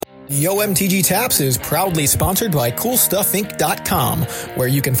YMTG Taps is proudly sponsored by CoolStuffInc.com, where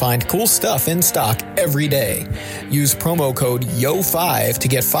you can find cool stuff in stock every day. Use promo code YO5 to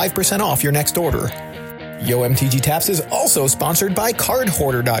get 5% off your next order. YMTG Taps is also sponsored by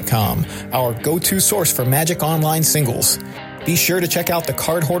CardHoarder.com, our go-to source for Magic Online singles. Be sure to check out the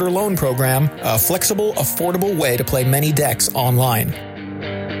Card Hoarder Loan Program, a flexible, affordable way to play many decks online.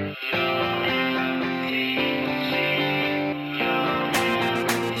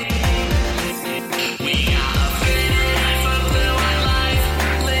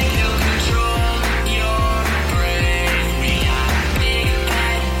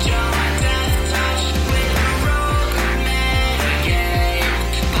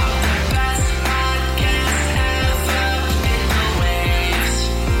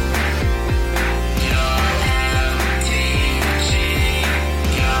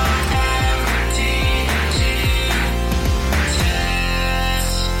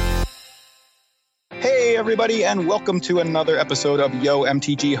 Everybody, and welcome to another episode of Yo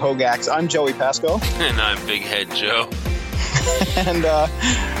MTG Hogax. I'm Joey Pasco. And I'm Big Head Joe. And,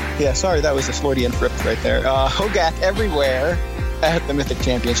 sorry, that was a Freudian flip right there. Hogak everywhere at the Mythic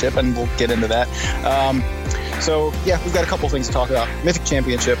Championship, and we'll get into that. We've got a couple things to talk about. Mythic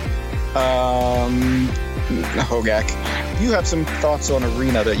Championship, Hogak. You have some thoughts on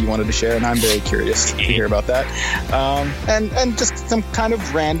Arena that you wanted to share, and I'm very curious to hear about that. And just some kind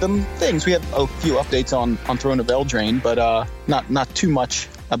of random things. We have a few updates on Throne of Eldraine, but not too much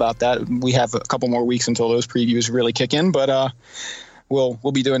about that. We have a couple more weeks until those previews really kick in, but we'll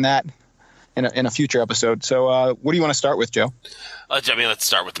be doing that in a future episode. So what do you want to start with, Joe? Let's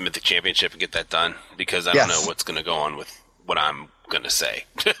start with the Mythic Championship and get that done, because I don't know what's going to go on with what I'm going to say.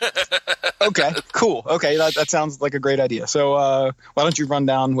 Okay, cool. Okay, that sounds like a great idea. So why don't you run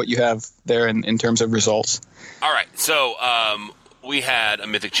down what you have there in terms of results? All right, so we had a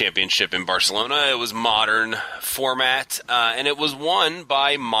Mythic Championship in Barcelona. It was modern format, and it was won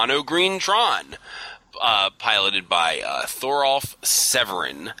by Mono Green Tron, piloted by Thorolf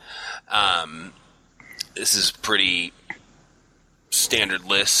Severin. This is pretty standard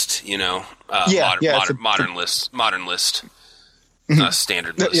list, modern list.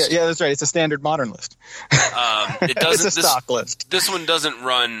 Standard list. Yeah, that's right. It's a standard modern list. It doesn't. It's a stock list. This one doesn't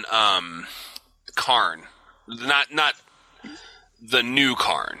run Karn, not the new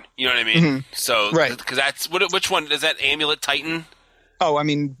Karn. You know what I mean? Mm-hmm. So, right, because that's which one is that? Amulet Titan. Oh, I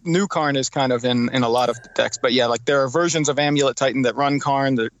mean, new Karn is kind of in a lot of decks, but yeah, like there are versions of Amulet Titan that run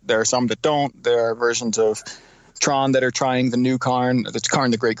Karn. There are some that don't. There are versions of Tron that are trying the new Karn. That's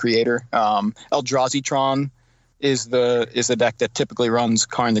Karn, the Great Creator. Eldrazi Tron is the deck that typically runs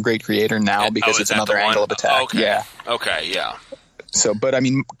Karn, the Great Creator now, because it's another angle of attack. Okay. Yeah. Okay. Yeah. So, but I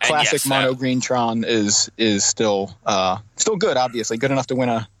mean, classic mono green Tron is still good. Obviously, good enough to win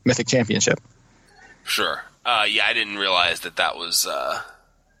a Mythic Championship. Sure. I didn't realize that was. I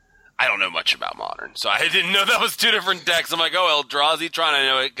don't know much about Modern, so I didn't know that was two different decks. I'm like, Eldrazi Tron. I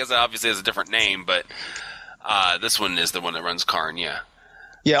know it because it obviously has a different name, but this one is the one that runs Karn. Yeah.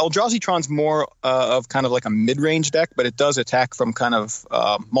 Yeah, Eldrazi Tron's more of kind of like a mid-range deck, but it does attack from kind of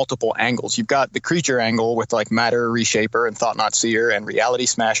multiple angles. You've got the creature angle with like Matter Reshaper and Thought-Knot Seer and Reality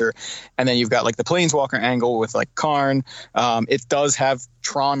Smasher, and then you've got like the Planeswalker angle with like Karn. It does have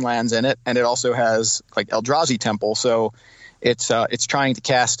Tron lands in it, and it also has like Eldrazi Temple, so it's trying to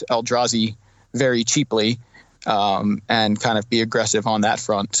cast Eldrazi very cheaply and kind of be aggressive on that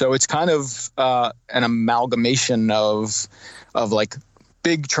front. So it's kind of an amalgamation of like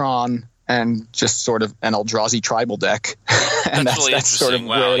big Tron and just sort of an Eldrazi tribal deck. And that's really interesting. Sort of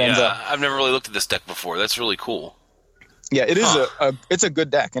where it ends up. I've never really looked at this deck before. That's really cool. Yeah, it is it's a good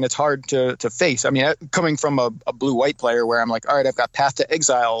deck, and it's hard to face. I mean, coming from a blue-white player where I'm like, all right, I've got Path to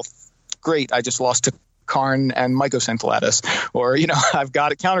Exile. Great, I just lost to Karn and Mycosynthellatus. Or, I've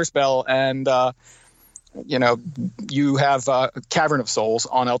got a Counterspell, and you have Cavern of Souls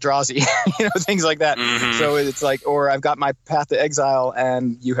on Eldrazi, things like that. Mm-hmm. So it's like, or I've got my Path to Exile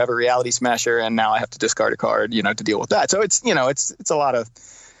and you have a Reality Smasher, and now I have to discard a card, to deal with that. So it's, it's a lot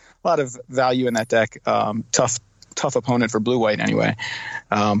of value in that deck. Tough opponent for blue white anyway.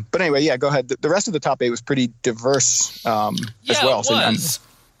 But anyway, yeah, go ahead. The rest of the top 8 was pretty diverse as well. It was.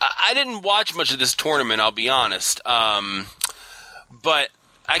 I didn't watch much of this tournament, I'll be honest. But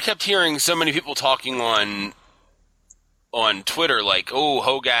I kept hearing so many people talking on Twitter like,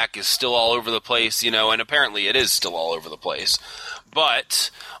 Hogak is still all over the place, and apparently it is still all over the place. But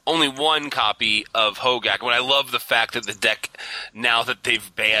only one copy of Hogak. But I love the fact that the deck, now that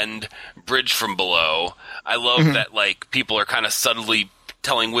they've banned Bridge from Below, I love that like people are kind of subtly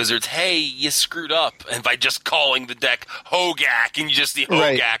telling Wizards, hey, you screwed up, and by just calling the deck Hogak, and you just see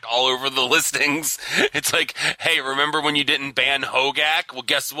Hogak all over the listings. It's like, hey, remember when you didn't ban Hogak? Well,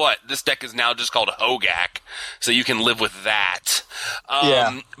 guess what? This deck is now just called Hogak, so you can live with that.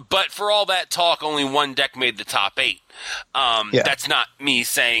 But for all that talk, only one deck made the top 8. That's not me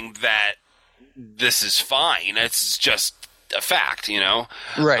saying that this is fine. It's just a fact, you know?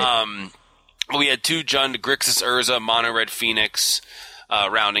 Right. We had 2 Jund, Grixis Urza, Mono Red Phoenix,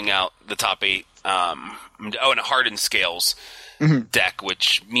 rounding out the top 8. And a Hardened Scales deck,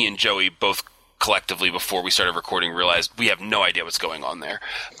 which me and Joey both collectively before we started recording realized we have no idea what's going on there.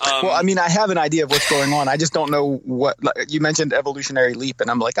 Well, I mean, I have an idea of what's going on. I just don't know what – you mentioned Evolutionary Leap, and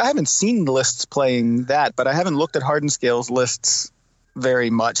I'm like, I haven't seen lists playing that, but I haven't looked at Hardened Scales lists very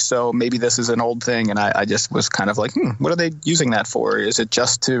much, so maybe this is an old thing, and I just was kind of like, what are they using that for? Is it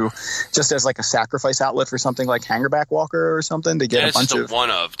just as like a sacrifice outlet for something like Hangerback Walker or something to get a bunch of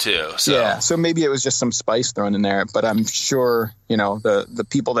one of too? So. Yeah, so maybe it was just some spice thrown in there, but I'm sure the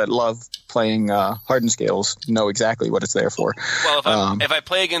people that love playing Hardened Scales know exactly what it's there for. Well, if I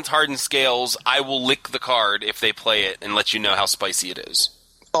play against Hardened Scales, I will lick the card if they play it and let you know how spicy it is.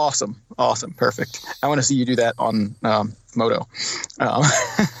 Awesome, perfect. I want to see you do that on Moto.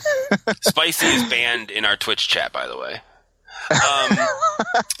 Spicy is banned in our Twitch chat, by the way.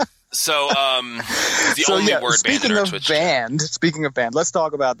 It's the only word banned in our Twitch chat. Speaking of banned, let's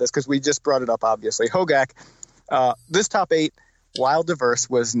talk about this because we just brought it up, obviously. Hogak, this top 8, while diverse,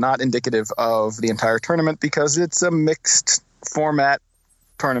 was not indicative of the entire tournament because it's a mixed format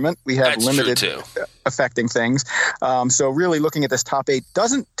tournament. We have limited affecting things. So really looking at this top 8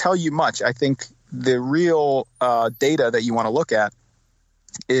 doesn't tell you much. I think the real data that you want to look at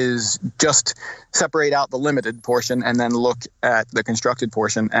is just separate out the limited portion and then look at the constructed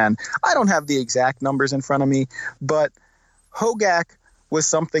portion. And I don't have the exact numbers in front of me, but Hogak was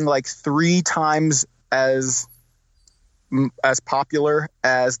something like 3 times as popular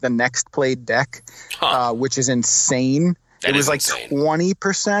as the next played deck, which is insane. It was like insane.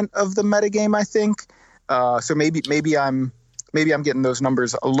 20% of the metagame, I think. So maybe I'm getting those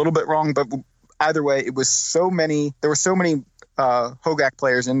numbers a little bit wrong, but either way, there were so many Hogak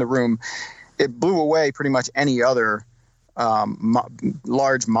players in the room. It blew away pretty much any other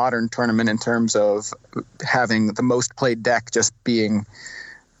large modern tournament in terms of having the most played deck just being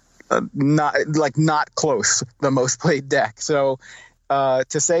not close the most played deck. So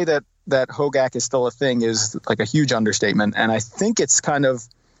to say that Hogak is still a thing is like a huge understatement. And I think it's kind of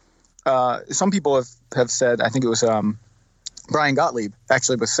some people have said, I think it was Brian Gottlieb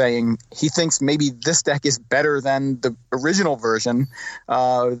actually was saying he thinks maybe this deck is better than the original version.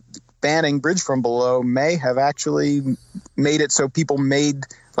 Banning Bridge from Below may have actually made it so people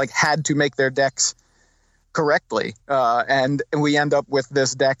had to make their decks correctly. And we end up with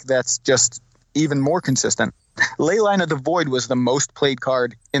this deck that's just even more consistent. Leyline of the Void was the most played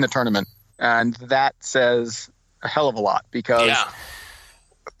card in the tournament, and that says a hell of a lot because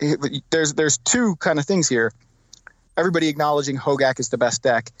there's 2 kind of things here. Everybody acknowledging Hogak is the best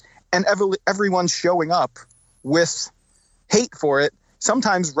deck, and everyone's showing up with hate for it,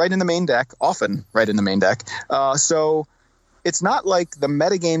 sometimes right in the main deck, often right in the main deck. So it's not like the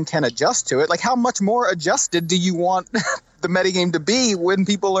metagame can adjust to it. Like, how much more adjusted do you want the metagame to be when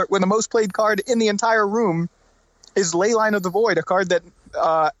the most played card in the entire room is Leyline of the Void, a card that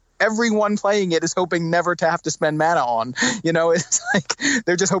everyone playing it is hoping never to have to spend mana on. It's like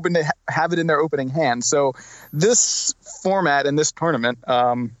they're just hoping to have it in their opening hand. So this format in this tournament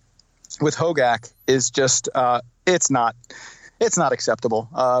with Hogak is just it's not acceptable.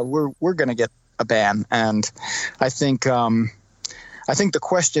 We're going to get a ban, and I think the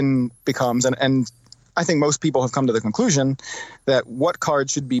question becomes, and I think most people have come to the conclusion that what card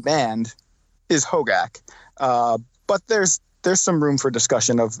should be banned is Hogak. But there's some room for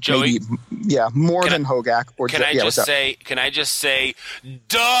discussion of Joey, maybe more than Hogak. Or can I just say,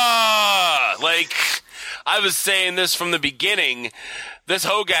 duh! Like, I was saying this from the beginning. This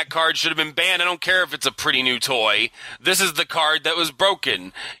Hogak card should have been banned. I don't care if it's a pretty new toy. This is the card that was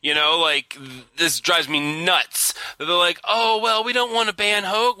broken. This drives me nuts. They're like, oh, well, we don't want to ban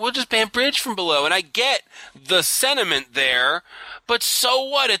Hog. We'll just ban Bridge from Below. And I get the sentiment there. But so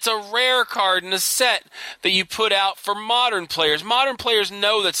what? It's a rare card in a set that you put out for modern players. Modern players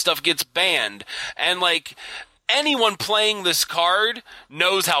know that stuff gets banned. And, anyone playing this card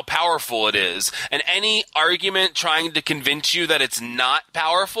knows how powerful it is. And any argument trying to convince you that it's not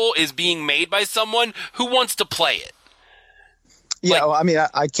powerful is being made by someone who wants to play it. Yeah,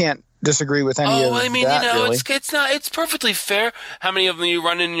 I can't disagree with any of I mean, that, really. it's perfectly fair. How many of them you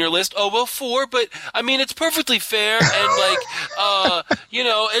run in your list? Oh, well, 4, but I mean, it's perfectly fair, and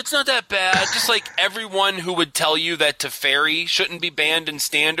it's not that bad. Just like everyone who would tell you that Teferi shouldn't be banned in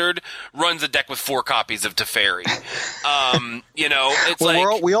Standard runs a deck with 4 copies of Teferi.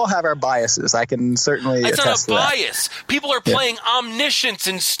 We all have our biases. I can certainly it's attest not a to bias. People are playing Omniscience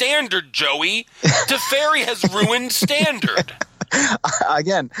in Standard, Joey. Teferi has ruined Standard.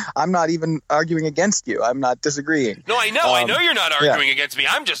 Again, I'm not even arguing against you. I'm not disagreeing. No, I know. I know you're not arguing against me.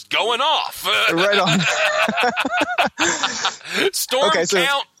 I'm just going off. Right on. Storm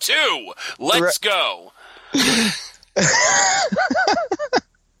count 2. Let's go.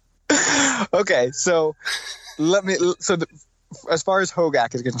 Okay, so as far as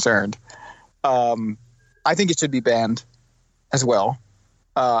Hogak is concerned, I think it should be banned as well.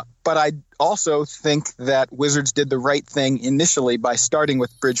 But I also think that Wizards did the right thing initially by starting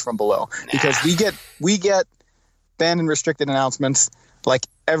with Bridge from Below, because we get banned and restricted announcements like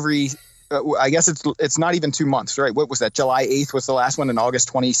every. I guess it's not even 2 months, right? What was that? July 8th was the last one, and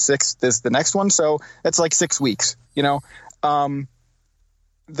August 26th is the next one. So it's like 6 weeks.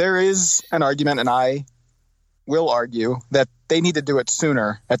 There is an argument, and I will argue that they need to do it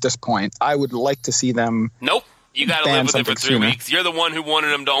sooner. At this point, I would like to see them. Nope. You got to live with it for 3 sooner. weeks. You're the one who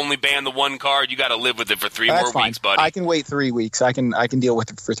wanted them to only ban the one card. You got to live with it for 3 more weeks, buddy. I can wait 3 weeks. I can deal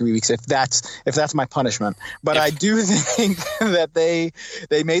with it for 3 weeks if that's my punishment. But I do think that they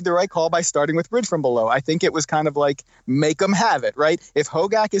made the right call by starting with Bridge from Below. I think it was kind of like make them have it, right? If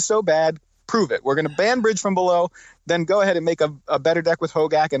Hogak is so bad, prove it. We're going to ban Bridge from Below. Then go ahead and make a better deck with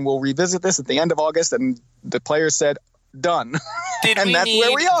Hogak, and we'll revisit this at the end of August. And the players said, done. And that's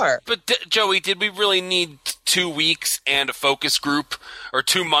where we are. But Joey, did we really need 2 weeks and a focus group, or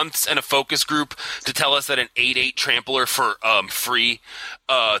 2 months and a focus group to tell us that an 8/8 trampler for free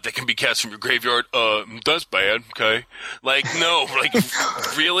that can be cast from your graveyard, that's bad, okay? Like, no, like,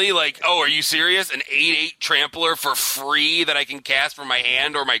 really? Like, oh, are you serious? An 8/8 trampler for free that I can cast from my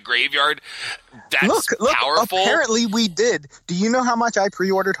hand or my graveyard? That's powerful. Apparently we did. Do you know how much I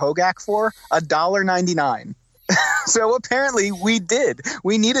pre-ordered Hogak for? $1.99. So apparently we did.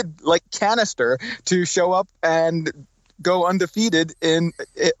 We needed like Canister to show up and go undefeated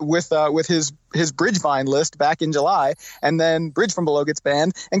with his Bridgevine list back in July, and then Bridge from Below gets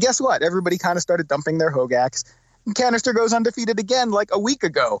banned. And guess what? Everybody kind of started dumping their Hogaks. And Canister goes undefeated again like a week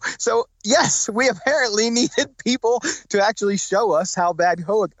ago. So yes, we apparently needed people to actually show us how bad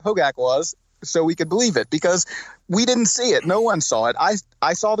Hogak was, so we could believe it, because we didn't see it. No one saw it.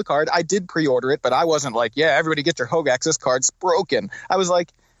 I saw the card. I did pre-order it, but I wasn't like, yeah, everybody get your Hogaks. This card's broken. I was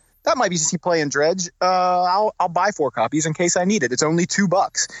like, that might be playing Dredge. I'll buy 4 copies in case I need it. It's only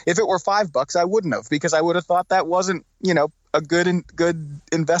 $2. If it were $5, I wouldn't have, because I would have thought that wasn't, a good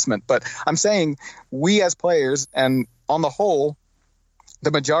investment. But I'm saying we as players, and on the whole,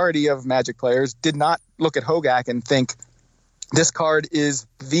 the majority of Magic players did not look at Hogak and think, this card is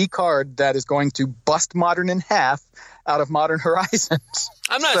the card that is going to bust Modern in half out of Modern Horizons.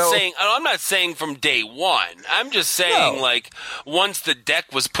 I'm not saying from day one. I'm just saying, like, once the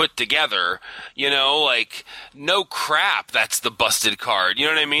deck was put together, no crap, that's the busted card. You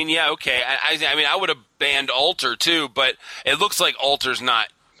know what I mean? Yeah, okay. I mean, I would have banned Alter too, but it looks like Alter's not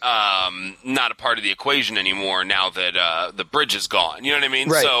a part of the equation anymore now that the bridge is gone. You know what I mean?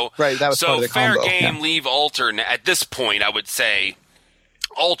 Right. That was part of the fair combo. game, leave Alter. At this point, I would say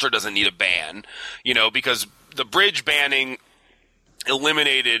Alter doesn't need a ban, because the bridge banning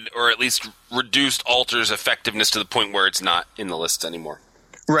eliminated or at least reduced Alter's effectiveness to the point where it's not in the list anymore.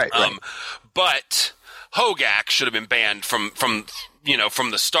 Right. But Hogak should have been banned from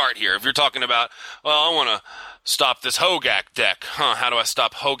the start here. If you're talking about, well, I want to stop this Hogak deck. How do I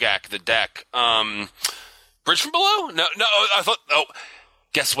stop Hogak the deck? Bridge from Below? No, I thought,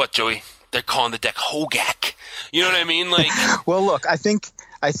 guess what, Joey? They're calling the deck Hogak. You know what I mean? Like, well, look, I think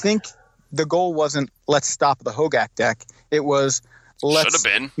the goal wasn't let's stop the Hogak deck. It was let's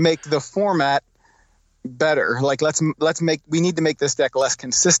make the format better. Like we need to make this deck less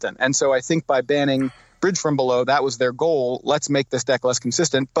consistent. And so I think by banning Bridge from Below, that was their goal. Let's make this deck less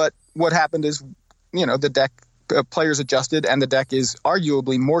consistent. But what happened is, the deck players adjusted, and the deck is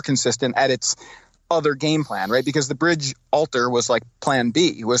arguably more consistent at its other game plan, right? Because the Bridge Alter was like plan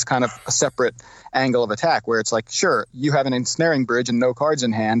B. It was kind of a separate angle of attack where it's like, sure, you have an ensnaring bridge and no cards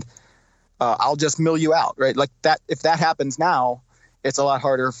in hand. I'll just mill you out, right? Like that. If that happens now, it's a lot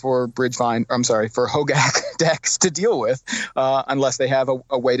harder for for Hogak decks to deal with, unless they have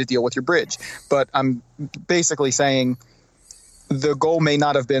a way to deal with your bridge. But I'm basically saying the goal may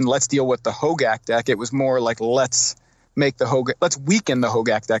not have been let's deal with the Hogak deck. It was more like let's make the Hogak, let's weaken the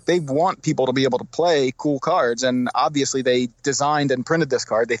Hogak deck. They want people to be able to play cool cards, and obviously they designed and printed this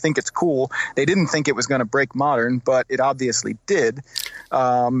card. They think it's cool. They didn't think it was going to break Modern, but it obviously did.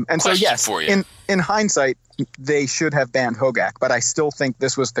 And Question so yes, for you. in hindsight, they should have banned Hogak, but I still think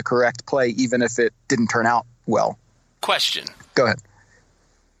this was the correct play, even if it didn't turn out well. Question. Go ahead.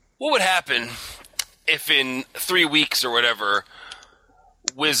 What would happen if in 3 weeks or whatever,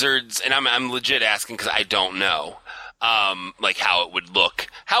 Wizards, and I'm legit asking because I don't know, like how it would look.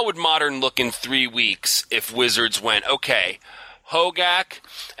 How would Modern look in 3 weeks if Wizards went, okay, Hogak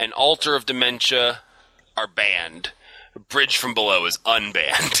and Altar of Dementia are banned. Bridge from Below is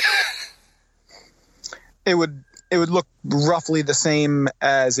unbanned. It would look roughly the same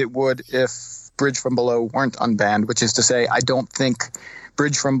as it would if Bridge from Below weren't unbanned, which is to say, I don't think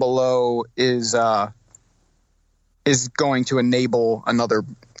Bridge from Below is going to enable another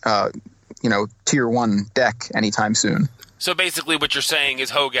tier 1 deck anytime soon. So basically what you're saying is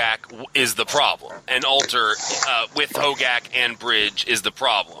Hogak is the problem, and Altar with Hogak and Bridge is the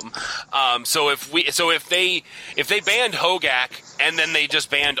problem. So if they banned Hogak and then they just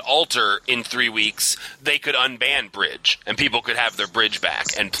banned Altar in 3 weeks, they could unban Bridge, and people could have their Bridge back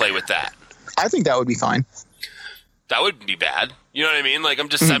and play with that. I think that would be fine. That wouldn't be bad. You know what I mean? Like I'm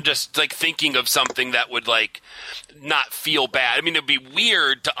just like thinking of something that would like not feel bad. I mean, it'd be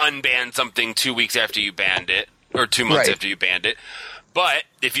weird to unban something 2 weeks after you banned it. Or 2 months after you banned it. But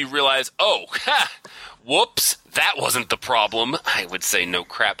if you realize, whoops, that wasn't the problem, I would say no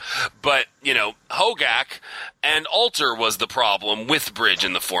crap. But, Hogak and Altar was the problem with Bridge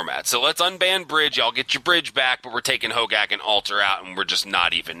in the format. So let's unban Bridge, y'all get your Bridge back, but we're taking Hogak and Altar out, and we're just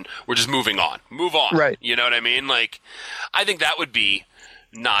moving on. Move on. Right. You know what I mean? Like, I think that would be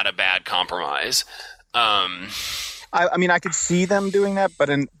not a bad compromise. I mean, I could see them doing that, but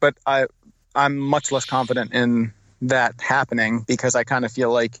I'm much less confident in that happening because I kind of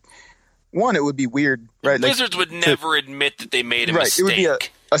feel like, one, it would be weird, right? Wizards would never admit that they made a mistake. It would be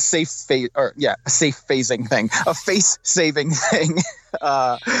a safe phasing thing, a face-saving thing,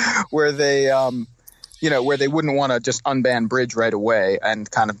 where they, where they wouldn't want to just unban Bridge right away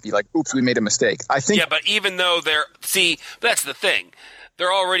and kind of be like, "Oops, we made a mistake." I think. Yeah, but even though that's the thing.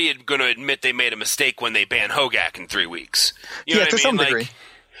 They're already going to admit they made a mistake when they ban Hogak in 3 weeks. You know what I mean? To some degree.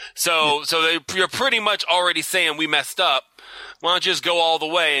 So you're pretty much already saying we messed up. Why don't you just go all the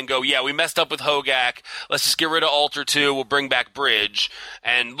way and go, yeah, we messed up with Hogak. Let's just get rid of Altar 2. We'll bring back Bridge.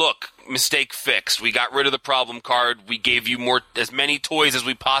 And look, mistake fixed. We got rid of the problem card. We gave you as many toys as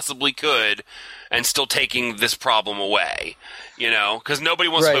we possibly could and still taking this problem away. Because nobody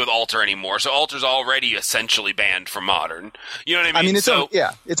wants to play with Altar anymore. So Altar's already essentially banned from Modern. You know what I mean?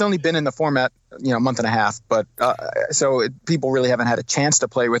 It's only been in the format, a month and a half, but people really haven't had a chance to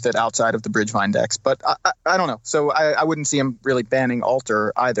play with it outside of the Bridgevine decks. But I don't know. So I wouldn't see him really banning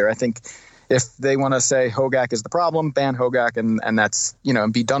Altar either. I think if they want to say Hogak is the problem, ban Hogak and that's,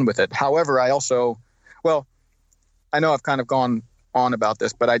 and be done with it. However, I know I've kind of gone on about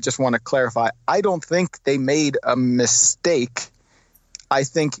this, but I just want to clarify. I don't think they made a mistake. I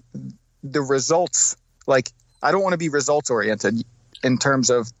think the results, I don't want to be results oriented in terms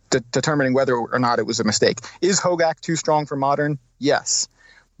of determining whether or not it was a mistake. Is Hogak too strong for Modern? Yes.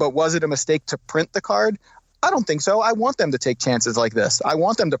 But was it a mistake to print the card? I don't think so. I want them to take chances like this. I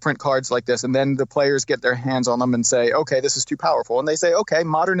want them to print cards like this, and then the players get their hands on them and say, okay, this is too powerful. And they say, okay,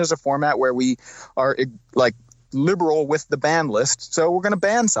 Modern is a format where we are liberal with the ban list, so we're going to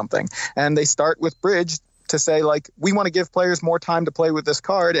ban something. And they start with Bridge to say, we want to give players more time to play with this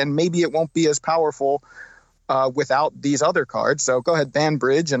card, and maybe it won't be as powerful without these other cards. So go ahead, ban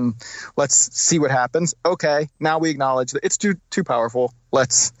Bridge, and let's see what happens. Okay, now we acknowledge that it's too powerful.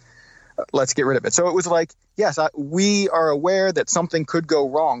 Let's get rid of it. So it was yes, we are aware that something could go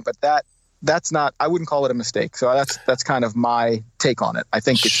wrong, but that's not, I wouldn't call it a mistake. So that's kind of my take on it. I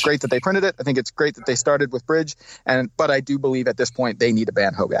think it's great that they printed it. I think it's great that they started with Bridge, but I do believe at this point they need to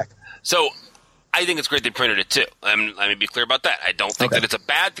ban Hogak. So I think it's great they printed it too. Let me be clear about that. I don't think that it's a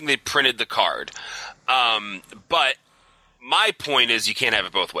bad thing they printed the card. But my point is you can't have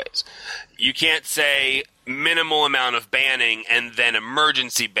it both ways. You can't say minimal amount of banning and then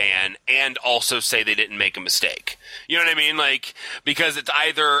emergency ban and also say they didn't make a mistake. You know what I mean? Because it's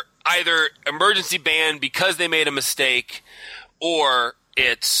either emergency ban because they made a mistake, or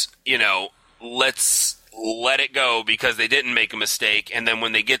it's, let's let it go because they didn't make a mistake, and then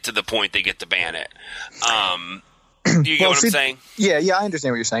when they get to the point, they get to ban it. Do you get what I'm saying? Yeah, I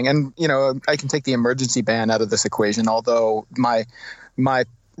understand what you're saying. And, I can take the emergency ban out of this equation, although my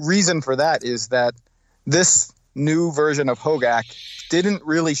reason for that is that this new version of Hogak didn't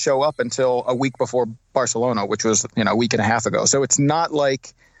really show up until a week before Barcelona, which was, a week and a half ago. So it's not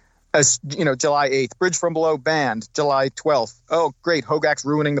like, July 8th, Bridge from Below banned, July 12th. Oh, great, Hogak's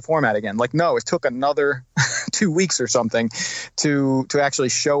ruining the format again. Like, no, it took another 2 weeks or something to actually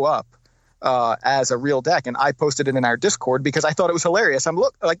show up as a real deck. And I posted it in our Discord because I thought it was hilarious.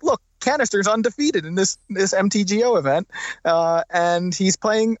 Look, Canister's undefeated in this MTGO event, and he's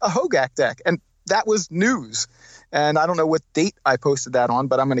playing a Hogak deck. And that was news. And I don't know what date I posted that on,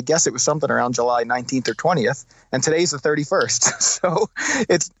 but I'm going to guess it was something around July 19th or 20th. And today's the 31st. So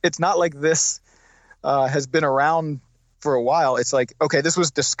it's not like this has been around for a while. It's like, okay, this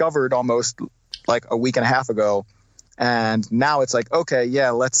was discovered almost like a week and a half ago. And now it's like, okay,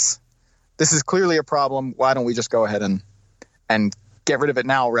 yeah, this is clearly a problem. Why don't we just go ahead and get rid of it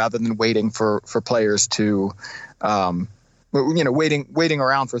now rather than waiting for players to waiting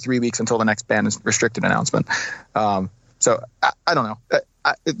around for 3 weeks until the next ban is restricted announcement. So I don't know.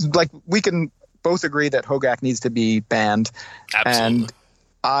 It's like we can both agree that Hogak needs to be banned. Absolutely. And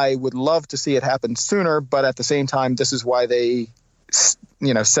I would love to see it happen sooner, but at the same time, this is why they,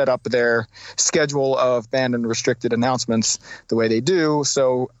 set up their schedule of banned and restricted announcements the way they do.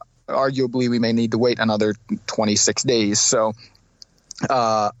 So arguably we may need to wait another 26 days. So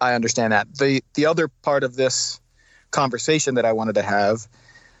I understand that. The other part of this conversation that I wanted to have,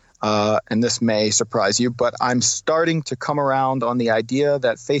 and this may surprise you, but I'm starting to come around on the idea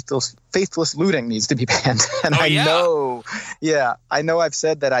that faithless looting needs to be banned. And I know I've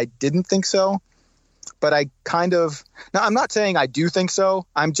said that I didn't think so, but now I'm not saying I do think so.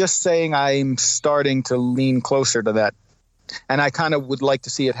 I'm just saying I'm starting to lean closer to that. And I kind of would like to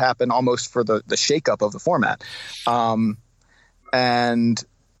see it happen almost for the shakeup of the format. So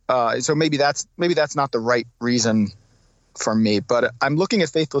maybe that's not the right reason for me, but I'm looking at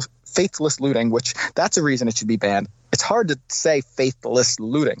faithless looting, which that's a reason it should be banned. It's hard to say faithless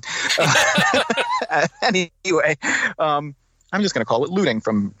looting. Anyway, I'm just going to call it looting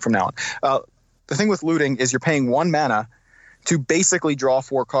from now on. The thing with looting is you're paying 1 mana to basically draw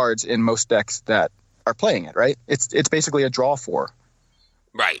 4 cards in most decks that are playing it, right? It's basically a draw 4.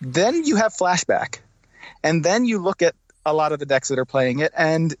 Right. Then you have flashback, and then you look at a lot of the decks that are playing it,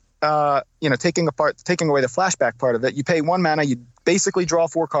 and taking away the flashback part of it, you pay 1 mana, you basically draw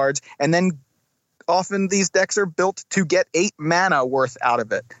 4 cards, and then often these decks are built to get 8 mana worth out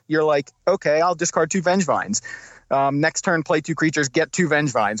of it. You're like, okay, I'll discard 2 Vengevines. Next turn, play 2 creatures, get 2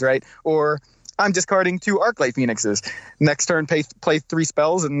 Vengevines, right? Or I'm discarding 2 Arclight Phoenixes. Next turn, play 3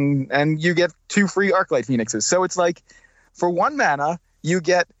 spells, and you get 2 free Arclight Phoenixes. So it's like, for 1 mana, you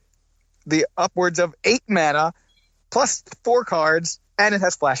get the upwards of 8 mana plus 4 cards, and it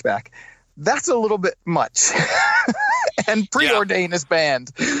has flashback. That's a little bit much. And preordain is banned.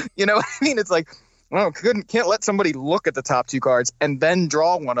 You know what I mean? It's like, can't let somebody look at the top 2 cards and then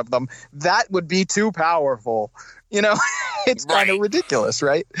draw one of them. That would be too powerful. It's kind of ridiculous,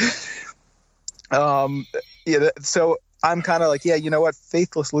 right? So I'm kind of like, you know what?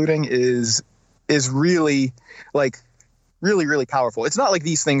 Faithless looting is really really, really powerful. It's not like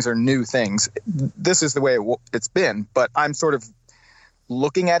these things are new things. This is the way it's been, but I'm sort of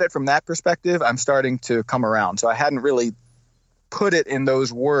looking at it from that perspective. I'm starting to come around. So I hadn't really put it in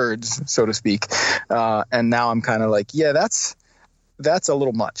those words, so to speak. And now I'm kind of like, that's a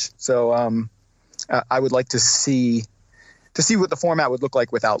little much. So I would like to see what the format would look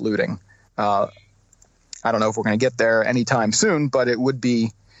like without looting. I don't know if we're going to get there anytime soon, but it would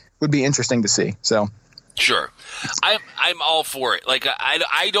be interesting to see. So. Sure. I'm all for it. Like,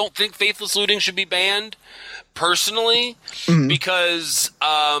 I don't think faithless looting should be banned, personally, because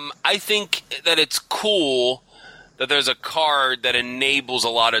I think that it's cool that there's a card that enables a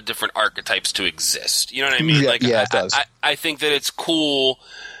lot of different archetypes to exist. You know what I mean? It does. I think that it's cool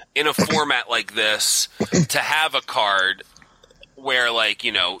in a format like this to have a card where,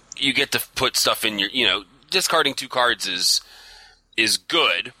 you get to put stuff in your, discarding 2 cards is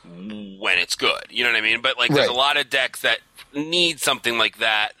good when it's good. You know what I mean? But there's a lot of decks that need something like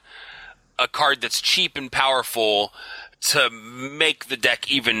that, a card that's cheap and powerful to make the deck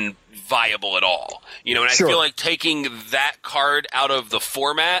even viable at all. And I feel like taking that card out of the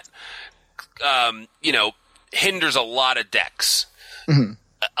format, hinders a lot of decks. Mm-hmm.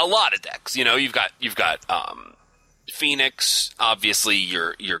 A lot of decks. You've got Phoenix, obviously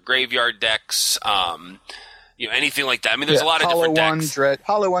your graveyard decks, anything like that. I mean, there's a lot of different decks.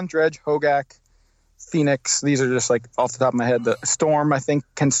 Hollow One, Dredge, Hogak, Phoenix. These are just off the top of my head. The Storm, I think,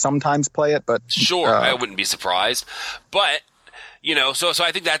 can sometimes play it, but sure, I wouldn't be surprised. But so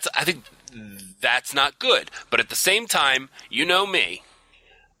I think that's not good. But at the same time, me,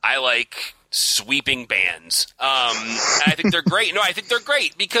 I like sweeping bans. I think they're great. No, I think they're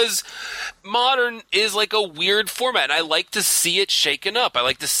great because Modern is like a weird format, and I like to see it shaken up. I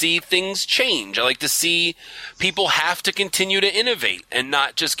like to see things change. I like to see people have to continue to innovate and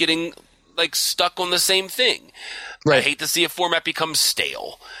not just getting like stuck on the same thing. Right. I hate to see a format become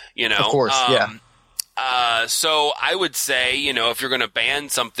stale, you know? Of course, yeah. So I would say, you know, if you're going to ban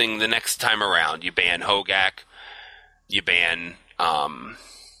something the next time around, you ban Hogak, you ban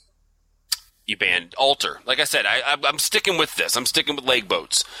Alter. Like I said, I'm sticking with this. I'm sticking with leg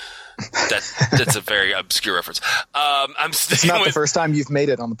boats. That's a very obscure reference. I'm sticking It's not with, the first time you've made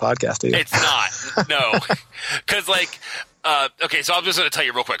it on the podcast, either. It's not. No. Because, like, okay, so I'm just going to tell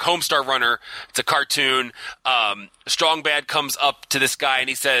you real quick. Homestar Runner, it's a cartoon. Strong Bad comes up to this guy and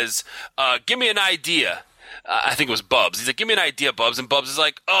he says, give me an idea. I think it was Bubs. He's like, give me an idea, Bubs. And Bubs is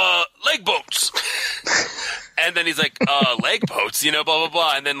like, leg boats. And then he's like, leg boats, you know, blah, blah,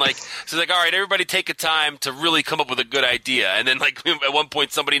 blah. And then, like, so he's like, all right, everybody take a time to really come up with a good idea. And then, like, at one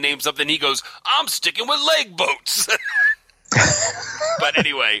point somebody names something. He goes, I'm sticking with leg boats. But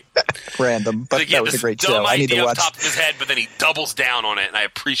anyway. Random, but that was a great show. I need to watch. Top of his head, but then he doubles down on it, and I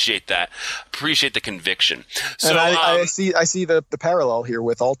appreciate that. Appreciate the conviction. So and I see the parallel here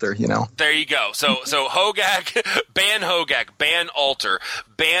with Alter, you know. There you go. So Hogak, ban Alter,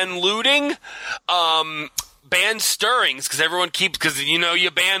 ban looting, ban stirrings, because you know,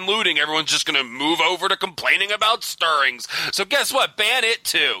 you ban looting, everyone's just going to move over to complaining about stirrings. So guess what? Ban it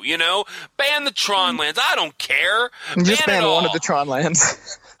too, you know? Ban the Tron lands. I don't care. Just ban one of the Tron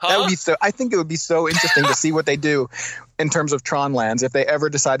lands. Huh? That would be so. I think it would be so interesting to see what they do in terms of Tron lands if they ever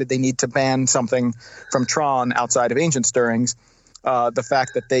decided they need to ban something from Tron outside of Ancient Stirrings. The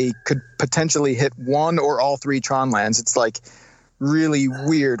fact that they could potentially hit one or all three Tron lands, it's like really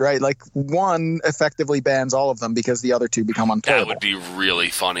weird, right? Like one effectively bans all of them because the other two become unplayable. That would be really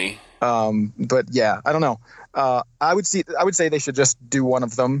funny. But yeah, I don't know. I would say they should just do one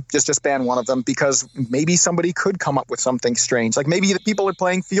of them, just ban one of them, because maybe somebody could come up with something strange. Like maybe the people are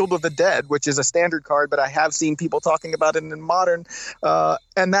playing Field of the Dead, which is a standard card, but I have seen people talking about it in Modern,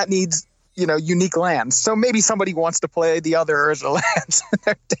 and that needs, you know, unique lands. So maybe somebody wants to play the other Urza lands in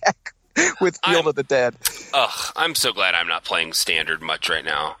their deck with Field of the Dead. Ugh, I'm so glad I'm not playing Standard much right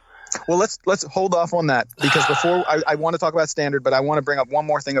now. Well, let's hold off on that, because before I want to talk about Standard, but I want to bring up one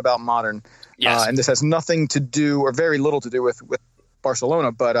more thing about Modern. Yes. And this has nothing to do, or very little to do with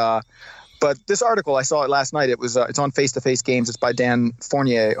Barcelona, but this article, I saw it last night. It's on Face to Face Games. It's by Dan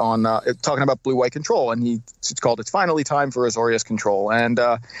Fournier on talking about blue-white control, and it's called "It's Finally Time for Azorius Control." And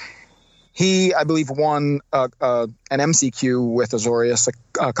he, I believe, won an MCQ with Azorius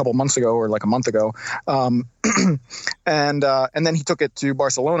a couple months ago, or like a month ago, and then he took it to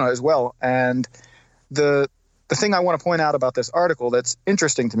Barcelona as well. And the thing I want to point out about this article that's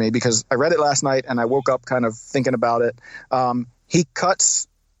interesting to me, because I read it last night and I woke up kind of thinking about it. He cuts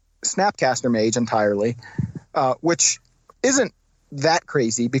Snapcaster Mage entirely, which isn't that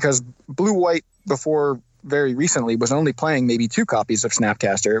crazy, because blue-white before very recently was only playing maybe 2 copies of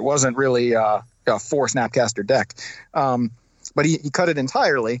Snapcaster. It wasn't really a 4 Snapcaster deck. But he cut it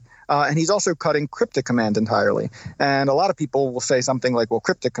entirely, and he's also cutting Cryptic Command entirely. And a lot of people will say something like, well,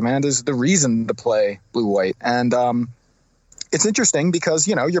 Cryptic Command is the reason to play blue-white. And it's interesting because,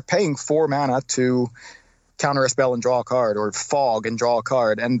 you know, you're paying 4 mana to counter a spell and draw a card, or fog and draw a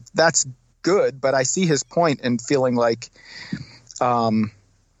card, and that's good, but I see his point in feeling like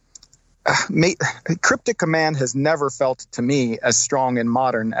Cryptic Command has never felt to me as strong in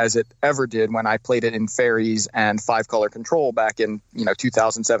Modern as it ever did when I played it in Fairies and 5-color Control back in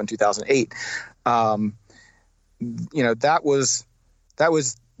 2007, 2008. That was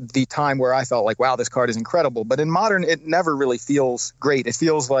the time where I felt like, wow, this card is incredible. But in Modern, it never really feels great. It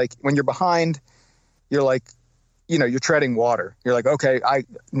feels like when you're behind, you're like, you're treading water. You're like, okay, I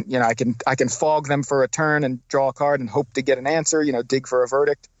can fog them for a turn and draw a card and hope to get an answer, dig for a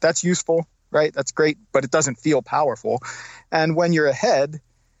verdict. That's useful, right? That's great, but it doesn't feel powerful. And when you're ahead,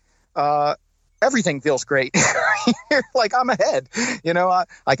 everything feels great. You're like, I'm ahead.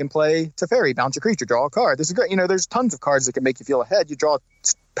 I can play Teferi, bounce a creature, draw a card. This is great. There's tons of cards that can make you feel ahead. You draw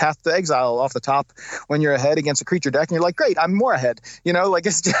Path to Exile off the top when you're ahead against a creature deck, and you're like, great, I'm more ahead.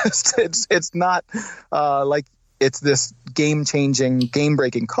 It's just, it's not like it's this game-changing,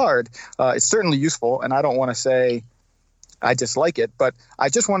 game-breaking card. It's certainly useful, and I don't want to say I dislike it, but I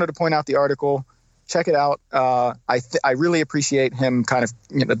just wanted to point out the article. Check it out. I really appreciate him kind of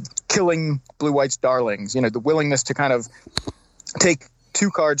killing blue-white's darlings. The willingness to kind of take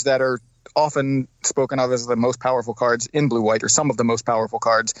 2 cards that are often spoken of as the most powerful cards in blue-white, or some of the most powerful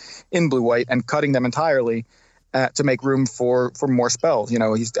cards in blue-white, and cutting them entirely, to make room for more spells. I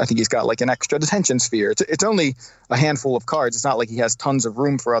think he's got like an extra detention sphere. It's only a handful of cards. It's not like he has tons of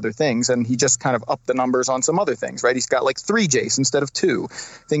room for other things, and he just kind of upped the numbers on some other things, right? He's got like 3 Jace instead of 2,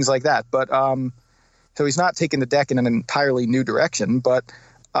 things like that. But so he's not taking the deck in an entirely new direction, but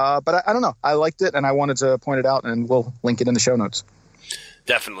I don't know. I liked it, and I wanted to point it out, and we'll link it in the show notes.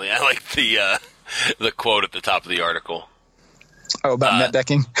 Definitely. I like the quote at the top of the article. Oh, about net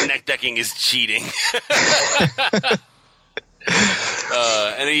decking? Net decking is cheating.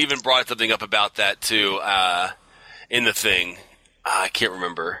 And he even brought something up about that, too, in the thing. I can't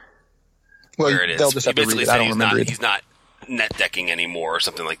remember where it is. They'll just have to read it. I don't remember it. He's not net decking anymore or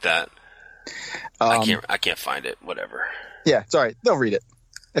something like that. I can't find it. Whatever. Yeah, it's all right. They'll read it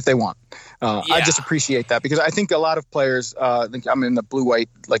if they want. I just appreciate that because I think a lot of players, I'm in the blue-white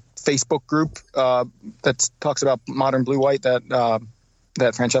like Facebook group that talks about modern blue-white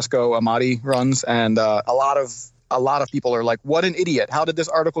that Francesco Amati runs, and a lot of people are like, what an idiot. How did this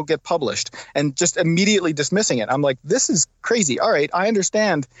article get published? And just immediately dismissing it. I'm like, this is crazy. All right, I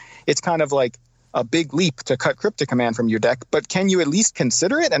understand it's kind of like a big leap to cut Cryptic Command from your deck, but can you at least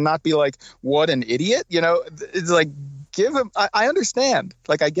consider it and not be like, what an idiot? It's like, give him. I understand.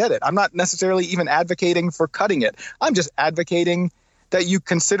 Like, I get it. I'm not necessarily even advocating for cutting it. I'm just advocating that you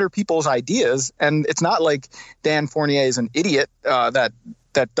consider people's ideas. And it's not like Dan Fournier is an idiot that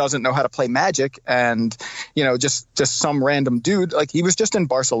doesn't know how to play Magic and, just some random dude. Like, he was just in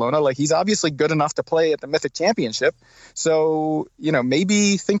Barcelona. Like, he's obviously good enough to play at the Mythic Championship. So,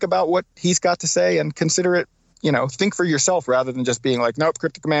 maybe think about what he's got to say and consider it. Think for yourself rather than just being like, nope,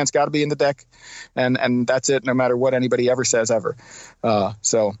 Cryptic Command's got to be in the deck, and that's it, no matter what anybody ever says ever.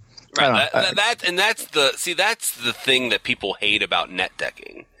 So right, that's the thing that people hate about net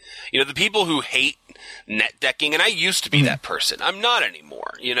decking. The people who hate net decking, and I used to be that person. I'm not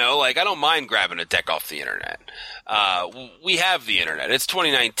anymore. I don't mind grabbing a deck off the internet. We have the internet. It's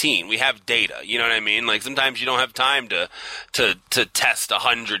 2019. We have data. You know what I mean? Like, sometimes you don't have time to test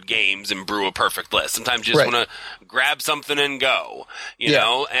 100 games and brew a perfect list. Sometimes you just want to grab something and go. You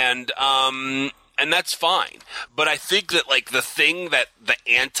know, and that's fine. But I think that, like, the thing that the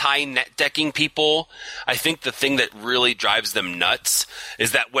anti-net decking people, I think the thing that really drives them nuts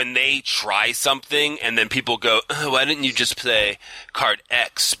is that when they try something and then people go, why didn't you just play card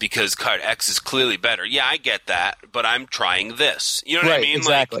X? Because card X is clearly better. Yeah, I get that, but I'm trying this. You know what I mean?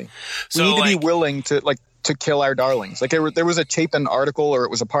 Exactly. We need to be willing to, to kill our darlings. Like, there was a Chapin article, or it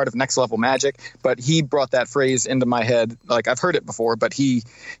was a part of Next Level Magic, but he brought that phrase into my head. Like, I've heard it before, but he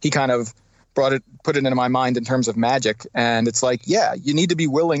kind of put it into my mind in terms of Magic. And it's like, yeah, you need to be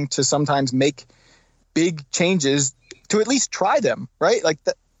willing to sometimes make big changes to at least try them, right? Like,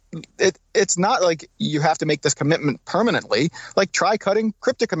 it's not like you have to make this commitment permanently. Like, try cutting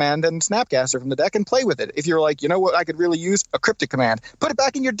Cryptic Command and Snapcaster from the deck and play with it. If you're like, you know what, I could really use a Cryptic Command, put it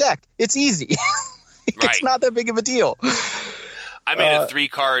back in your deck. It's easy. It's not that big of a deal. I made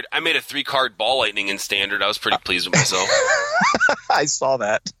a 3-card Ball Lightning in Standard. I was pretty pleased with myself. I saw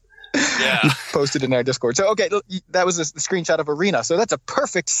that. Yeah. You posted in our Discord. So, okay, that was a screenshot of Arena. So that's a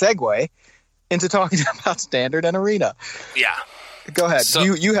perfect segue into talking about Standard and Arena. Yeah. Go ahead. So,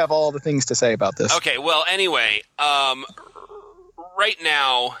 you have all the things to say about this. Okay, well, anyway, right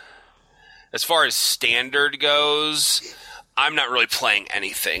now, as far as Standard goes, I'm not really playing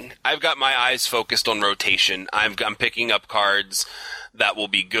anything. I've got my eyes focused on rotation. I'm picking up cards that will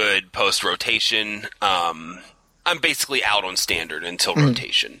be good post-rotation. I'm basically out on Standard until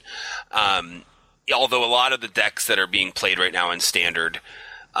rotation. Although a lot of the decks that are being played right now in Standard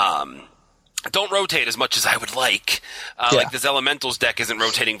don't rotate as much as I would like. Like, this Elementals deck isn't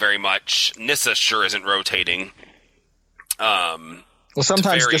rotating very much. Nissa sure isn't rotating. Well,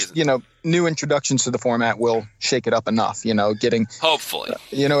 sometimes just, new introductions to the format will shake it up enough, getting... Hopefully.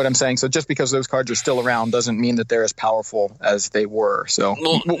 You know what I'm saying? So just because those cards are still around doesn't mean that they're as powerful as they were. So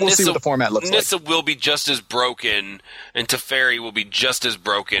we'll see what the format looks like. Nissa will be just as broken, and Teferi will be just as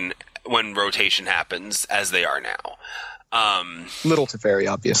broken when rotation happens as they are now. Little Teferi,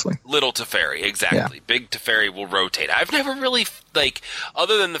 obviously. Little Teferi, exactly. Yeah. Big Teferi will rotate. I've never really,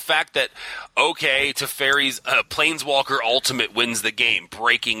 other than the fact that, okay, Teferi's Planeswalker Ultimate wins the game.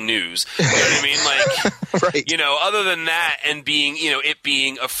 Breaking news. You know what I mean? Right. Other than that, and being, it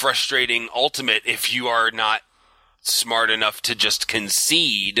being a frustrating Ultimate if you are not smart enough to just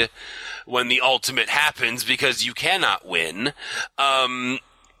concede when the Ultimate happens because you cannot win,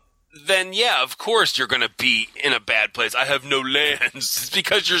 then yeah, of course you're going to be in a bad place. I have no lands. It's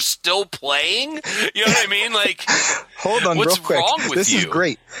because you're still playing? You know what I mean? Like, hold on what's real quick. Wrong with this you? Is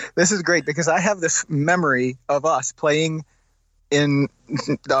great. This is great because I have this memory of us playing in,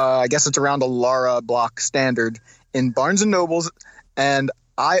 I guess it's around a Lara block standard in Barnes and Nobles, and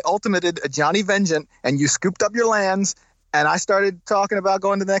I ultimated a Johnny Vengeant, and you scooped up your lands, and I started talking about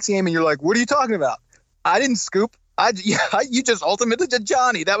going to the next game, and you're like, what are you talking about? I didn't scoop. You just ultimated a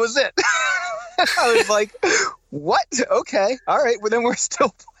Johnny. That was it. I was like, what? Okay. All right. Well, then we're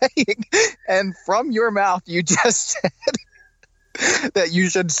still playing. And from your mouth, you just said that you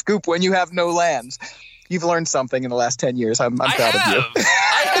should scoop when you have no lands. You've learned something in the last 10 years. I'm proud of you.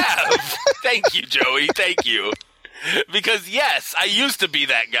 I have. Thank you, Joey. Thank you. Because, yes, I used to be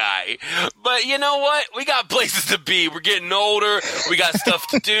that guy. But you know what? We got places to be. We're getting older. We got stuff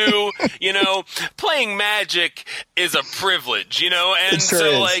to do. Playing Magic is a privilege, And it sure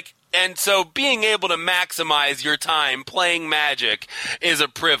is. And so being able to maximize your time playing Magic is a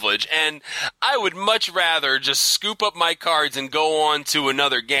privilege. And I would much rather just scoop up my cards and go on to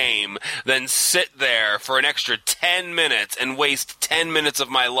another game than sit there for an extra 10 minutes and waste 10 minutes of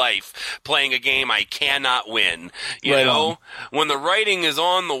my life playing a game I cannot win. You know? When the writing is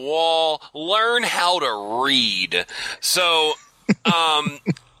on the wall, learn how to read. So,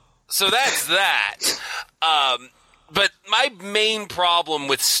 so that's that. But my main problem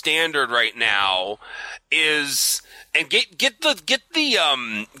with Standard right now is, and get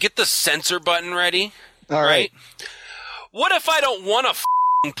the censor button ready. All right. What if I don't want to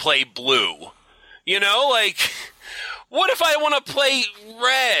play blue? What if I want to play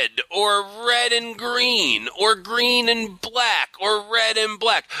red or red and green or green and black or red and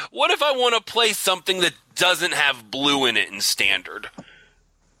black? What if I want to play something that doesn't have blue in it in Standard?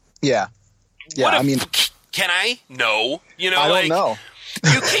 Yeah. Can I? No. I don't know.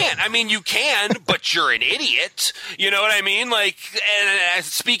 You can't. I mean, you can, but you're an idiot. You know what I mean?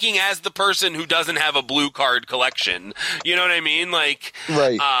 Speaking as the person who doesn't have a blue card collection, you know what I mean? Right.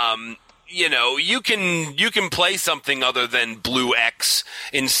 You can play something other than blue X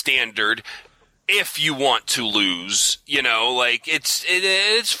in Standard if you want to lose,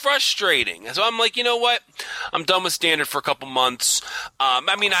 it's frustrating. So I'm like, you know what? I'm done with Standard for a couple months. I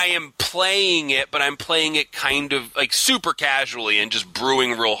am playing it, but I'm playing it kind of super casually and just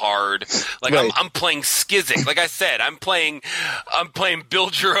brewing real hard. Right. I'm playing Skizik. Like I said, I'm playing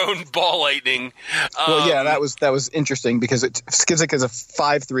Build Your Own Ball Lightning. That was interesting because Skizik is a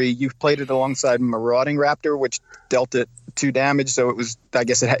 5/3. You played it alongside Marauding Raptor, which dealt it 2 damage, so it was. I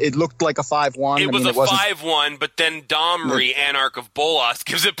guess it looked like a 5/1. It was a 5/1, but then Domri, Anarch of Bolas,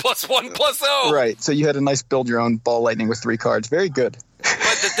 gives it +1/+0. Right. So you had a nice Build Your Own Ball Lightning with 3 cards. Very good.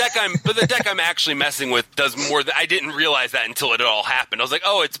 But the deck I'm actually messing with does more. I didn't realize that until it all happened. I was like,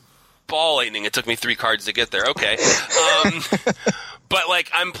 oh, it's Ball Lightning. It took me 3 cards to get there. Okay. But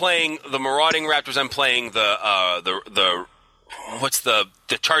I'm playing the Marauding Raptors. I'm playing the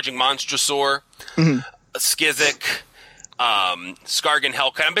Charging Monstrosaur, Skizik, Skargan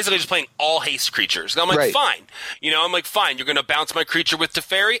Hellkite. I'm basically just playing all haste creatures. And I'm like, right. Fine. Fine. You're going to bounce my creature with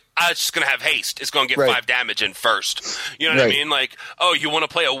Teferi? It's just going to have haste. It's going to get 5 damage in first. You know what I mean? You want to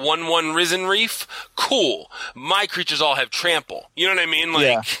play a 1/1 Risen Reef? Cool. My creatures all have trample. You know what I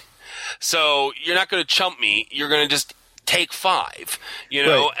mean? So you're not going to chump me. You're going to just take 5.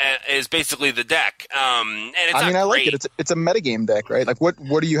 Is basically the deck. And it's not I great. like it. It's a metagame deck, right?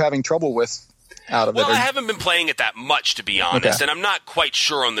 What are you having trouble with? Out of it, I haven't been playing it that much, to be honest, and I'm not quite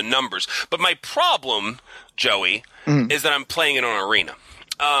sure on the numbers. But my problem, Joey, is that I'm playing it on Arena.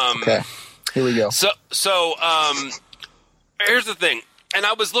 Okay, here we go. So here's the thing, and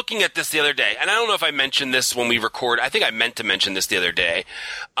I was looking at this the other day, and I don't know if I mentioned this when we record. I think I meant to mention this the other day.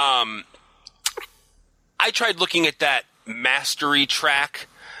 I tried looking at that Mastery track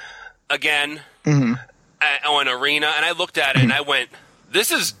again on Arena, and I looked at it, and I went, this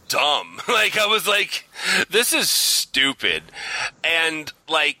is dumb. I was like, this is stupid. And,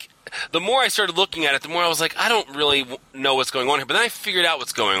 the more I started looking at it, the more I was like, I don't really know what's going on here. But then I figured out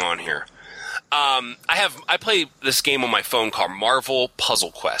what's going on here. I play this game on my phone called Marvel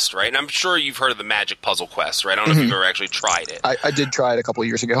Puzzle Quest, right? And I'm sure you've heard of the Magic Puzzle Quest, right? I don't know if you've ever actually tried it. I did try it a couple of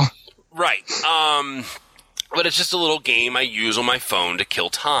years ago. Right. But it's just a little game I use on my phone to kill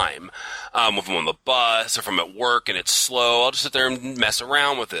time. If I'm on the bus or if I'm at work and it's slow, I'll just sit there and mess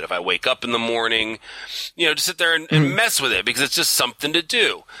around with it. If I wake up in the morning, just sit there and mess with it because it's just something to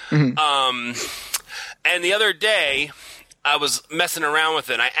do. And the other day, I was messing around with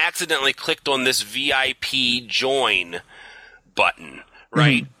it and I accidentally clicked on this VIP join button,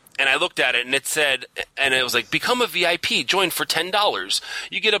 right? And I looked at it, and it said, and it was like, become a VIP, join for $10.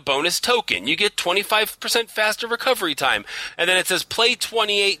 You get a bonus token. You get 25% faster recovery time. And then it says, play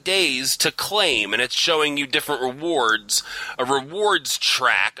 28 days to claim, and it's showing you different rewards, a rewards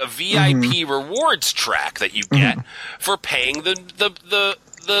track, a VIP rewards track that you get for paying the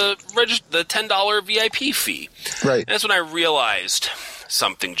 $10 VIP fee. Right. And that's when I realized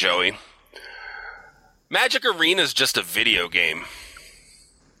something, Joey. Magic Arena is just a video game.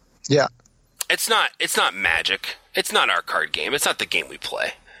 Yeah. It's not Magic. It's not our card game. It's not the game we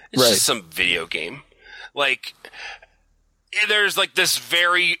play. It's just some video game. Like, there's like this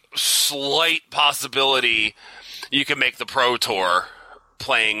very slight possibility you can make the Pro Tour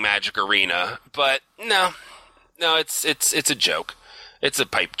playing Magic Arena, but no, it's a joke. It's a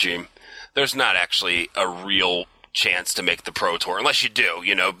pipe dream. There's not actually a real chance to make the Pro Tour, unless you do,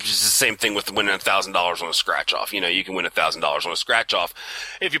 it's the same thing with winning $1,000 on a scratch off. You can win $1,000 on a scratch off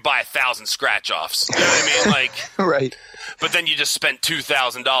if you buy 1,000 scratch offs. You know what I mean? Like, right. But then you just spent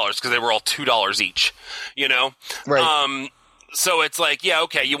 $2,000 because they were all $2 each. Right. So it's like, yeah,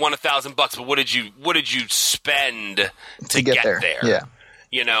 okay, you won $1,000, but what did you spend to get there? Yeah.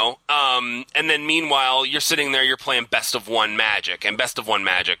 And then meanwhile, you're sitting there, you're playing Best of One Magic, and Best of One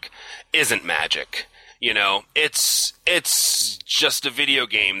Magic isn't Magic. It's just a video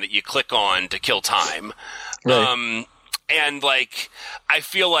game that you click on to kill time. Right. And like, I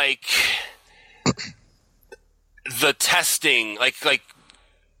feel like the testing, like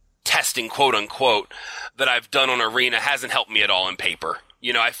testing, quote unquote, that I've done on Arena hasn't helped me at all in paper.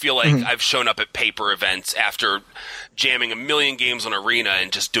 I feel like I've shown up at paper events after jamming 1 million games on Arena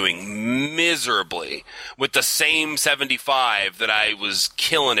and just doing miserably with the same 75 that I was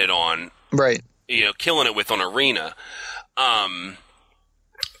killing it on. Right. Killing it with on Arena.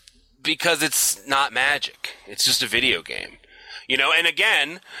 Because it's not Magic. It's just a video game. And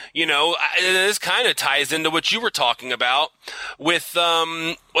again, this kind of ties into what you were talking about with,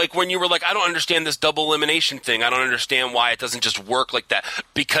 like when you were like, I don't understand this double elimination thing. I don't understand why it doesn't just work like that.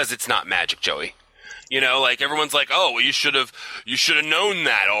 Because it's not Magic, Joey. Like everyone's like, oh, well, you should have known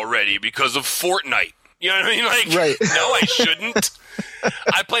that already because of Fortnite. You know what I mean? Like, right. No, I shouldn't.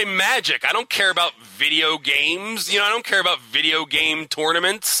 I play Magic. I don't care about video games. I don't care about video game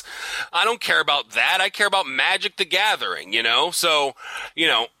tournaments. I don't care about that. I care about Magic the Gathering, So,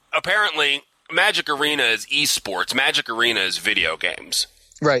 apparently Magic Arena is esports. Magic Arena is video games.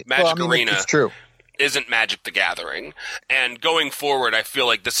 Right. Magic Arena it's true. Isn't Magic the Gathering. And going forward, I feel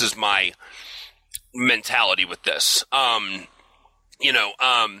like this is my mentality with this. I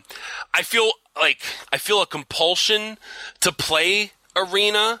feel a compulsion to play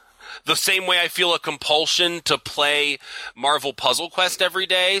Arena the same way I feel a compulsion to play Marvel Puzzle Quest every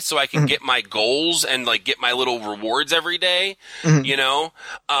day so I can get my goals and like get my little rewards every day, to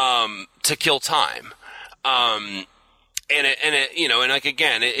kill time. And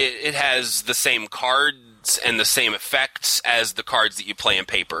it has the same cards and the same effects as the cards that you play in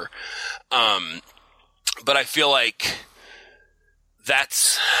paper. But I feel like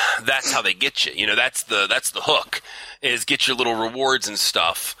that's how they get you. That's the hook, is get your little rewards and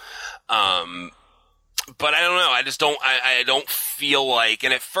stuff. But I don't know. I don't feel like,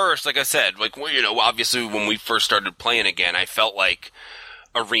 and at first, like I said, like, obviously when we first started playing again, I felt like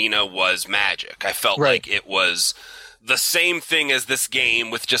Arena was Magic. I felt like it was the same thing as this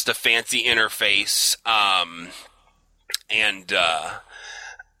game with just a fancy interface. And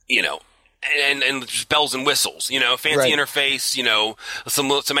just bells and whistles, fancy interface,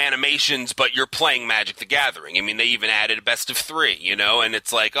 some animations, but you're playing Magic the Gathering. I mean, they even added a best of 3, and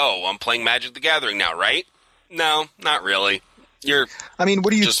it's like, oh, I'm playing Magic the Gathering now, right? No, not really.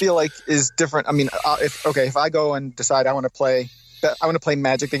 What do you feel like is different? I mean, if I go and decide I want to play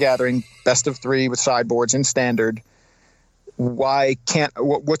Magic the Gathering best of 3 with sideboards in Standard,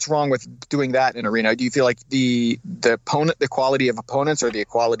 what's wrong with doing that in Arena? Do you feel like the quality of opponents or the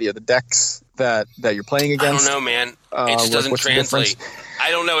quality of the decks that you're playing against? I don't know, man. It just doesn't translate.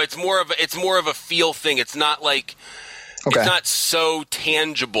 I don't know. It's more of a feel thing. It's not like it's not so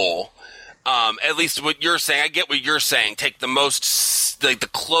tangible. At least what you're saying, I get what you're saying. Take the most, like the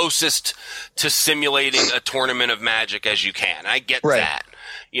closest to simulating a tournament of Magic as you can. I get that.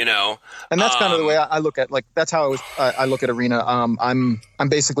 And that's kind of the way I look at, like, that's how I look at Arena. I'm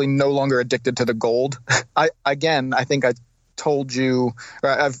basically no longer addicted to the gold. I think I told you, or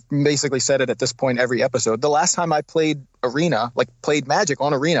I've basically said it at this point every episode. The last time I played Arena, like played Magic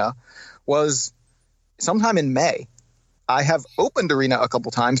on Arena, was sometime in May. I have opened Arena a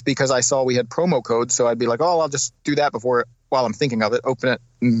couple times because I saw we had promo codes, so I'd be like, oh, I'll just do that while I'm thinking of it, open it,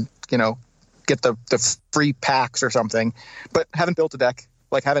 and, get the free packs or something. But haven't built a deck.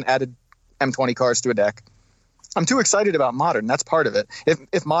 like haven't added M20 cards to a deck. I'm too excited about Modern. That's part of it.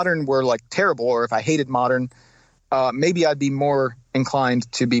 If Modern were like terrible, or if I hated Modern, maybe I'd be more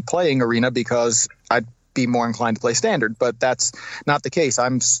inclined to be playing Arena because I'd be more inclined to play Standard. But that's not the case.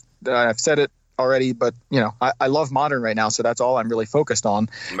 I've said it already, but I love Modern right now, so that's all I'm really focused on.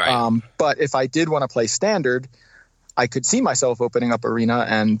 Right. But if I did want to play Standard, I could see myself opening up Arena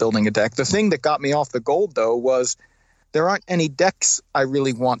and building a deck. The thing that got me off the Gold, though, was there aren't any decks I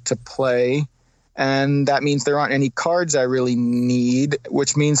really want to play, and that means there aren't any cards I really need,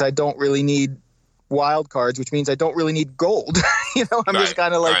 which means I don't really need wild cards, which means I don't really need gold. I'm just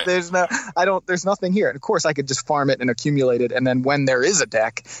kind of like, there's nothing here. And of course I could just farm it and accumulate it, and then when there is a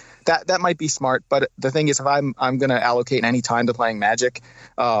deck, that might be smart. But the thing is, if I'm going to allocate any time to playing Magic,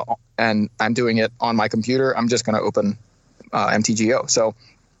 and I'm doing it on my computer, I'm just going to open MTGO. So,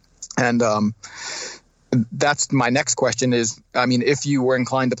 and that's my next question is, I mean, if you were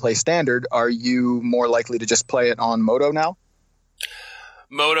inclined to play Standard, are you more likely to just play it on Moto now?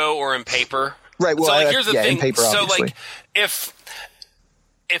 Moto or in paper? Right. Well, so here's the thing. In paper, so obviously. if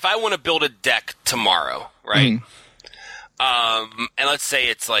I want to build a deck tomorrow, right? Mm-hmm. And let's say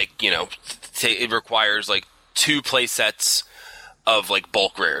it's say it requires 2 play sets of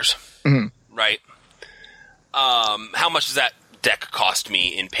bulk rares, mm-hmm. right? How much does that deck cost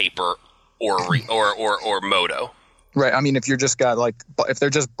me in paper or Moto? Right. I mean, if you're just got if they're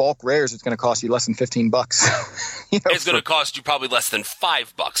just bulk rares, it's going to cost you less than $15. It's going to cost you probably less than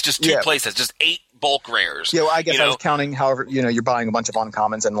 $5. Just 2 playsets, just 8 bulk rares. Yeah, well, I guess I was counting. However, you're buying a bunch of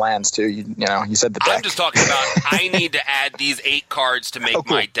uncommons and lands too. You said the deck. I'm just talking about I need to add these 8 cards to make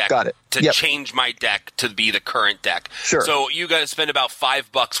my deck. Got it. To change my deck to be the current deck. Sure. So you guys spend about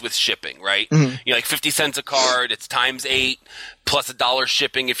 $5 with shipping, right? Mm-hmm. 50 cents a card. It's times 8 plus $1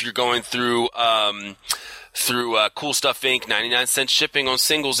 shipping if you're going through Cool Stuff Inc. 99-cent shipping on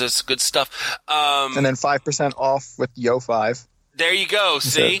singles is good stuff. And then 5% off with Yo5. There you go.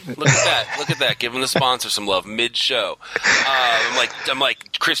 See, look at that. Giving the sponsor some love mid-show. I'm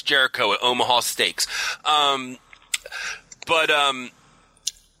like Chris Jericho at Omaha Steaks.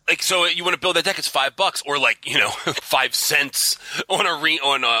 So you want to build that deck? It's $5 or 5 cents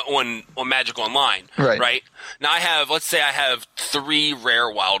on Magic Online. Right. Now let's say I have 3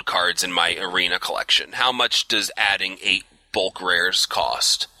 rare wild cards in my Arena collection. How much does adding 8 bulk rares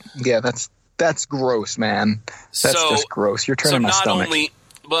cost? Yeah, that's gross, man. That's just gross. You're turning my stomach.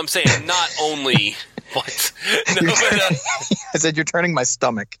 I'm saying not only what? No, I said you're turning my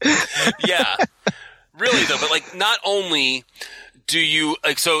stomach. Yeah, really though. But not only do you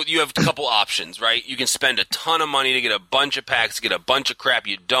so you have a couple options, right? You can spend a ton of money to get a bunch of packs, get a bunch of crap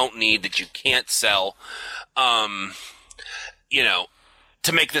you don't need that you can't sell, to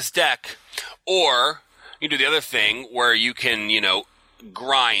make this deck, or you do the other thing where you can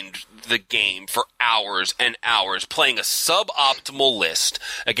grind the game for hours and hours playing a suboptimal list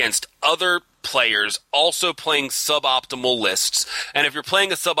against other players also playing suboptimal lists. And if you're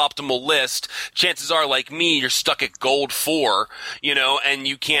playing a suboptimal list, chances are, like me, you're stuck at gold 4, and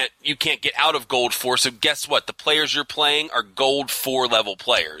you can't get out of gold 4. So guess what? The players you're playing are gold 4 level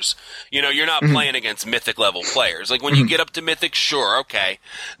players. You're not playing against mythic level players. When you get up to mythic, sure, okay.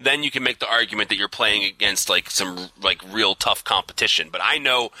 Then you can make the argument that you're playing against some real tough competition. But I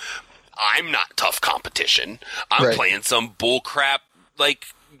know I'm not tough competition. I'm playing some bullcrap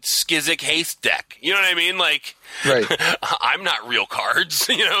Skizzic haste deck. You know what I mean? I'm not real cards,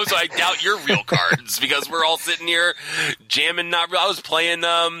 so I doubt you're real cards because we're all sitting here jamming not real. I was playing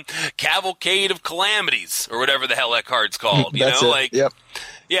Cavalcade of Calamities or whatever the hell that card's called. Yep.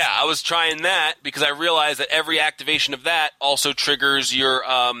 Yeah, I was trying that because I realized that every activation of that also triggers your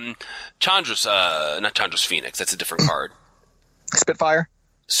Chandra's, not Chandra's Phoenix. That's a different card. Spitfire,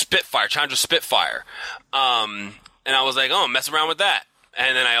 Chandra's Spitfire. And I was like, mess around with that.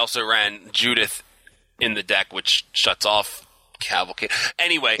 And then I also ran Judith in the deck, which shuts off Cavalcade.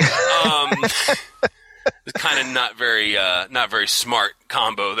 Anyway, it's kind of not very smart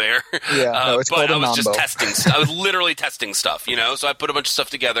combo there. Yeah, no, it's but called a I was nombo. just testing. I was literally testing stuff, So I put a bunch of stuff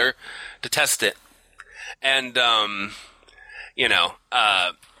together to test it, and I'm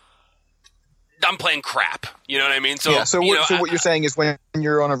playing crap. You know what I mean? So yeah. So what you're saying is when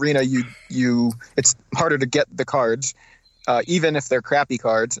you're on Arena, you it's harder to get the cards. Even if they're crappy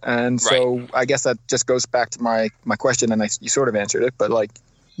cards. And so I guess that just goes back to my question, and you sort of answered it, but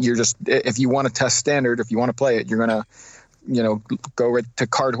you're just, if you want to test Standard, if you want to play it, you're going to, go to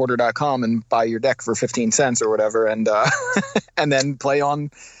cardhoarder.com and buy your deck for 15 cents or whatever. And, and then play on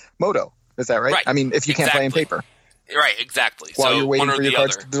Moto. Is that right? I mean, if you can't play in paper. Right. Exactly. While so you're waiting one or for your the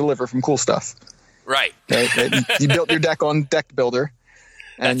cards other. to deliver from Cool Stuff. Right. You built your deck on Deck Builder.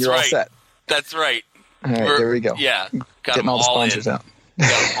 and you're all set. That's right. All right, there we go. Yeah. Got Getting all the sponsors out.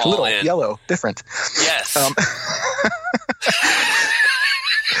 All Little in. yellow, different. Yes.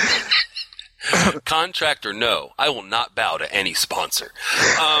 Contract or no, I will not bow to any sponsor.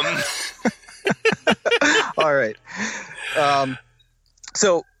 All right.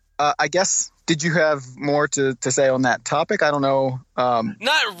 So I guess, did you have more to say on that topic? I don't know.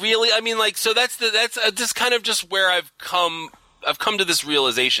 Not really. I mean, like, so that's just kind of just where I've come to this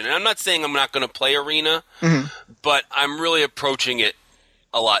realization. And I'm not saying I'm not going to play Arena, but I'm really approaching it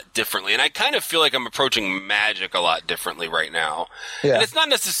a lot differently. And I kind of feel like I'm approaching Magic a lot differently right now. Yeah. And it's not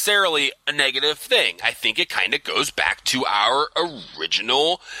necessarily a negative thing. I think it kind of goes back to our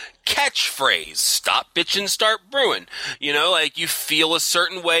original catchphrase, stop bitching, start brewing. You know, like, you feel a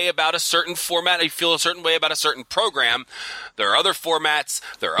certain way about a certain format, you feel a certain way about a certain program. There are other formats,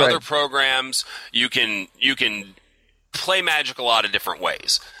 there are other programs. You can play Magic a lot of different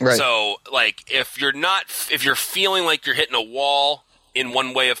ways. Right. So, like, if you're feeling like you're hitting a wall in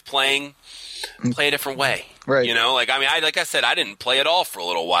one way of playing, play a different way. Right. You know, like, I mean, like I said, I didn't play at all for a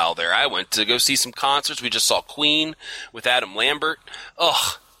little while there. I went to go see some concerts. We just saw Queen with Adam Lambert.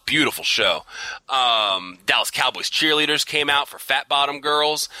 Ugh, beautiful show. Dallas Cowboys cheerleaders came out for Fat Bottom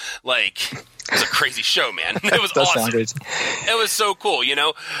Girls. Like, it was a crazy show, man. It was awesome. It was so cool, you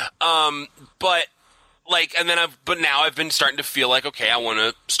know? But now I've been starting to feel like, okay, I want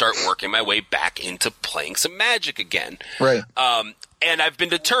to start working my way back into playing some Magic again. Right. And I've been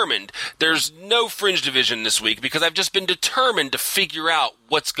determined. There's no Fringe Division this week because I've just been determined to figure out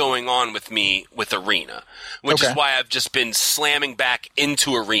what's going on with me with Arena, which is why I've just been slamming back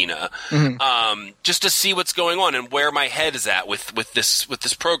into Arena, just to see what's going on and where my head is at with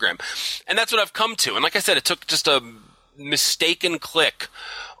this program. And that's what I've come to. And like I said, it took just a mistaken click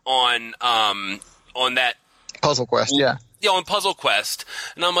on that Puzzle Quest, on Puzzle Quest,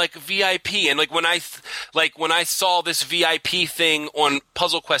 and I'm like, VIP, and when I saw this VIP thing on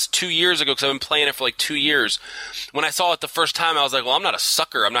Puzzle Quest 2 years ago, because I've been playing it for like 2 years, when I saw it the first time, I was like, well, I'm not a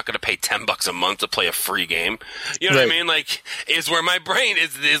sucker. I'm not going to pay $10 a month to play a free game. You know what I mean? Like, is where my brain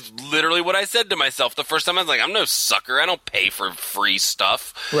is literally what I said to myself the first time. I was like, I'm no sucker. I don't pay for free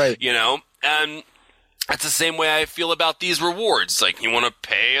stuff. Right. You know, and that's the same way I feel about these rewards. Like, you want to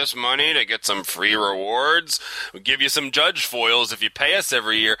pay us money to get some free rewards? We'll give you some judge foils if you pay us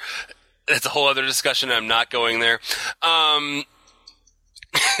every year. That's a whole other discussion. I'm not going there.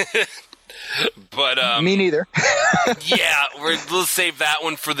 But me neither. Yeah, we'll save that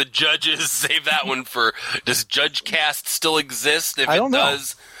one for the judges. Save that one for, does JudgeCast still exist? If it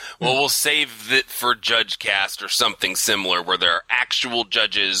does, well, we'll save it for JudgeCast or something similar where there are actual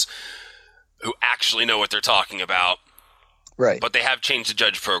judges who actually know what they're talking about. Right. But they have changed the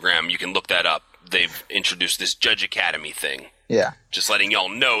judge program. You can look that up. They've introduced this Judge Academy thing. Yeah. Just letting y'all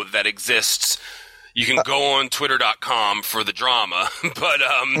know that exists. You can go on twitter.com for the drama, but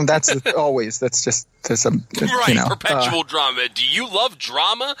that's just right, you know, perpetual drama. Do you love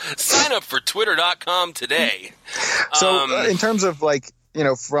drama? Sign up for twitter.com today. So in terms of, like, you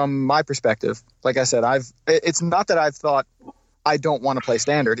know, from my perspective, like I said, it's not that I've thought I don't want to play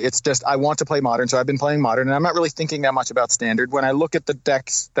Standard. It's just I want to play Modern, so I've been playing Modern, and I'm not really thinking that much about Standard. When I look at the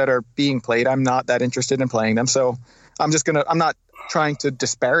decks that are being played, I'm not that interested in playing them, so I'm not trying to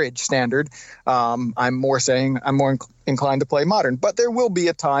disparage Standard. I'm more saying I'm more inclined to play Modern. But there will be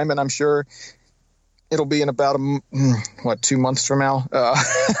a time, and I'm sure it'll be in about 2 months from now,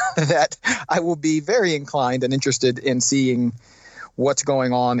 that I will be very inclined and interested in seeing what's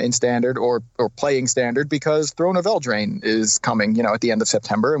going on in Standard or playing Standard, because Throne of Eldraine is coming, you know, at the end of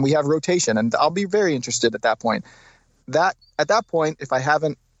September, and we have rotation, and I'll be very interested at that point. At that point, if I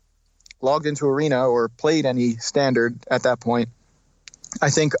haven't logged into Arena or played any Standard at that point, I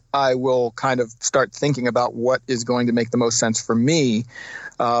think I will kind of start thinking about what is going to make the most sense for me.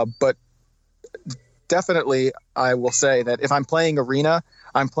 But definitely, I will say that if I'm playing Arena,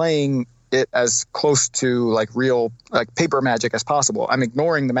 I'm playing it as close to like real, like paper Magic as possible. I'm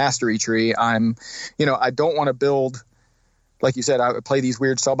ignoring the mastery tree. I don't want to build, like you said, I would play these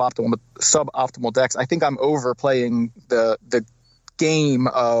weird suboptimal decks. I think I'm overplaying the game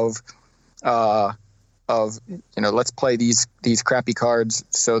of let's play these crappy cards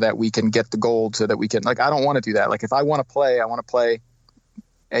so that we can get the gold, so that we can, like, I don't want to do that. Like, if I want to play, I want to play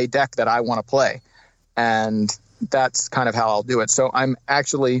a deck that I want to play. And that's kind of how I'll do it. So I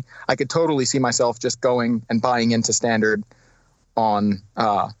could totally see myself just going and buying into Standard on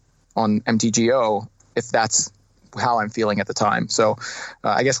MTGO if that's how I'm feeling at the time. So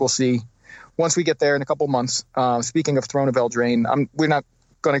I guess we'll see once we get there in a couple months. Speaking of Throne of Eldraine, we're not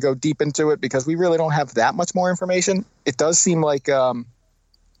going to go deep into it because we really don't have that much more information. It does seem like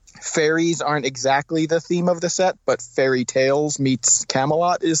Fairies aren't exactly the theme of the set, but fairy tales meets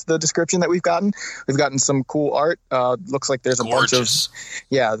Camelot is the description that we've gotten. We've gotten some cool art. Looks like there's a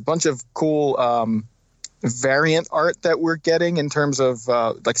bunch of cool variant art that we're getting in terms of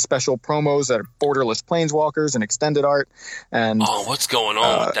like special promos that are borderless planeswalkers and extended art. And what's going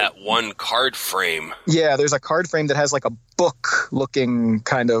on with that one card frame? Yeah, there's a card frame that has like a book-looking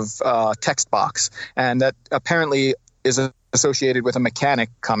kind of text box, and that apparently is associated with a mechanic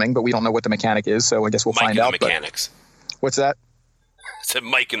coming, but we don't know what the mechanic is, so I guess we'll find out. Mechanics. What's that? It said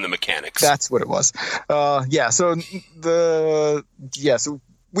Mike and the Mechanics. That's what it was. So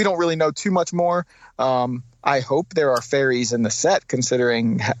we don't really know too much more. I hope there are fairies in the set,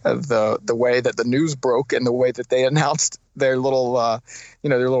 considering the way that the news broke and the way that they announced their little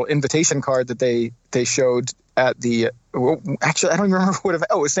invitation card that they showed at the. Actually, I don't even remember what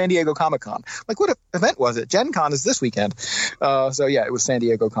event. Oh, it was San Diego Comic-Con. Like, what event was it? Gen Con is this weekend. So yeah, it was San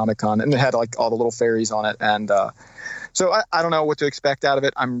Diego Comic-Con, and it had like all the little fairies on it. And so I don't know what to expect out of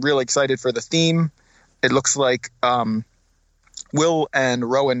it. I'm really excited for the theme. It looks like Will and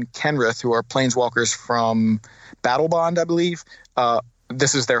Rowan Kenrith, who are planeswalkers from Battle Bond, I believe.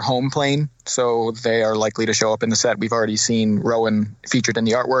 This is their home plane, so they are likely to show up in the set. We've already seen Rowan featured in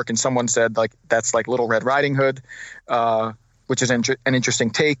the artwork, and someone said like that's like Little Red Riding Hood, which is an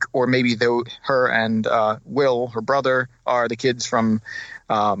interesting take. Or maybe her and Will, her brother, are the kids from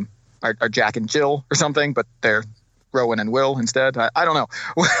are Jack and Jill or something, but they're Rowan and Will instead. I don't know.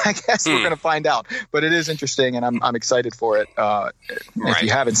 I guess we're going to find out. But it is interesting, and I'm excited for it. If you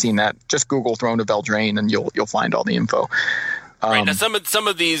haven't seen that, just Google Throne of Eldraine, and you'll find all the info. Right. Now, some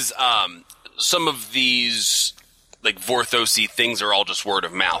of these like Vorthosy things are all just word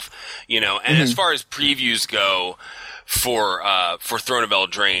of mouth, And as far as previews go for Throne of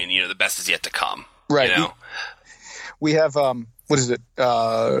Eldraine, the best is yet to come. Right. We have what is it?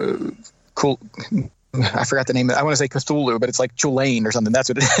 Cool. I forgot the name of it. I want to say Cthulhu, but it's like Chulain or something. That's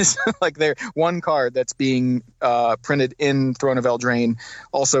what it is. Like there, one card that's being printed in Throne of Eldraine,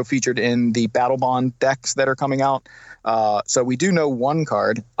 also featured in the Battle Bond decks that are coming out. So we do know one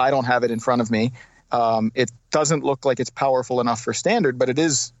card. I don't have it in front of me. It doesn't look like it's powerful enough for standard, but it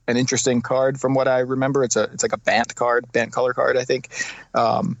is an interesting card from what I remember. It's like a Bant card, Bant color card, I think.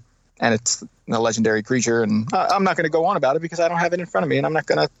 And it's a legendary creature, and I'm not going to go on about it because I don't have it in front of me, and I'm not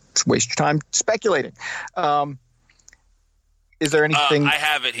going to waste your time speculating. Is there anything? I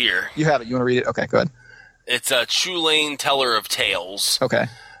have it here. You have it. You want to read it? Okay, go ahead. It's a Chulain, Teller of Tales. Okay.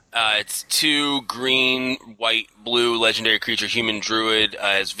 It's 2 green, white, blue, legendary creature, human druid,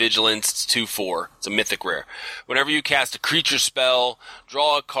 has vigilance. It's 2/4. It's a mythic rare. Whenever you cast a creature spell,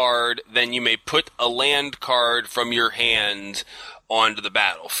 draw a card, then you may put a land card from your hand onto the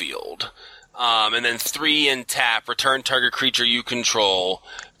battlefield. And then 3 in tap, return target creature you control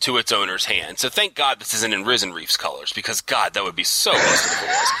to its owner's hand. So thank God this isn't in Risen Reef's colors, because God, that would be so busted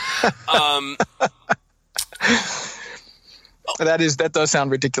if it was. That does sound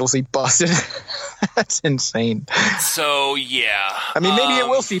ridiculously busted. That's insane. So yeah, I mean, maybe it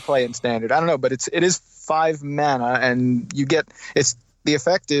will see play in standard. I don't know, but it is 5 mana, and you get the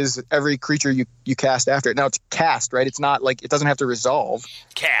effect is every creature you cast after it. Now it's cast, right? It's not like it doesn't have to resolve.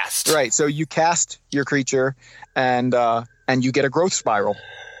 Cast, right? So you cast your creature, and you get a growth spiral,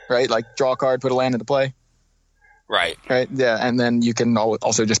 right? Like draw a card, put a land into play. Right. Yeah, and then you can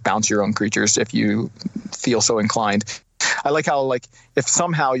also just bounce your own creatures if you feel so inclined. I like how, like, if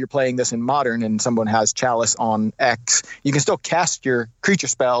somehow you're playing this in Modern and someone has Chalice on X, you can still cast your creature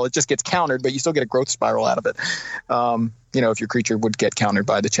spell. It just gets countered, but you still get a growth spiral out of it. If your creature would get countered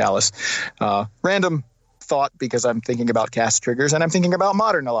by the Chalice. Random thought, because I'm thinking about cast triggers and I'm thinking about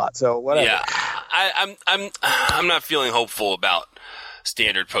Modern a lot. So whatever. Yeah, I'm not feeling hopeful about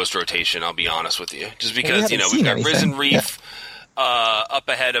standard post rotation. I'll be honest with you, just because we've got Risen Reef up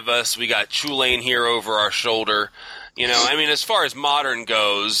ahead of us. We got Chulain here over our shoulder. As far as Modern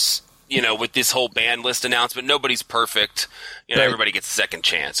goes, with this whole ban list announcement, nobody's perfect. Right. Everybody gets a second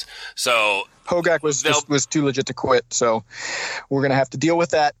chance. So Hogak was too legit to quit, so we're going to have to deal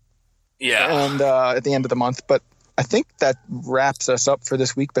with that. Yeah. And at the end of the month. But I think that wraps us up for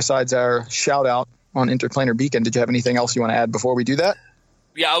this week, besides our shout-out on Interplanar Beacon. Did you have anything else you want to add before we do that?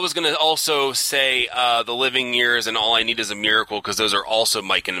 Yeah, I was going to also say The Living Years and All I Need Is a Miracle, because those are also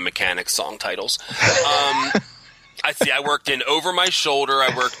Mike and the Mechanics song titles. I worked in Over My Shoulder.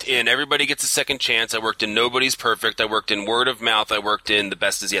 I worked in Everybody Gets a Second Chance. I worked in Nobody's Perfect. I worked in Word of Mouth. I worked in The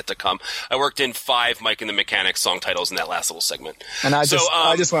Best Is Yet to Come. I worked in 5 Mike and the Mechanics song titles in that last little segment. And I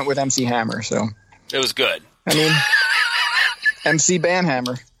just went with MC Hammer, so. It was good. I mean, MC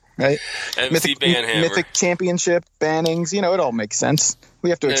Banhammer. right? MC Banhammer. Mythic Championship, bannings, it all makes sense. We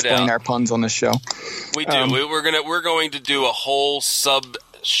have to explain our puns on this show. We do. We're going to do a whole sub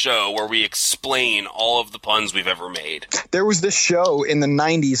show where we explain all of the puns we've ever made. There was this show in the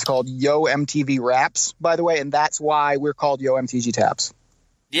 90s called Yo MTV Raps, by the way, and that's why we're called Yo MTG Taps.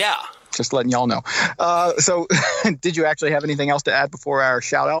 Yeah. Just letting y'all know. So did you actually have anything else to add before our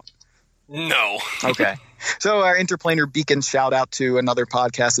shout out? No. Okay. So our Interplanar Beacon shout out to another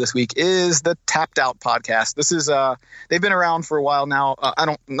podcast this week is the Tapped Out podcast. This is they've been around for a while now.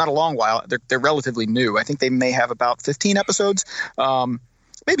 Not a long while. They're relatively new. I think they may have about 15 episodes.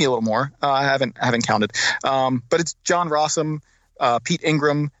 Maybe a little more. I haven't counted. But it's John Rossum, Pete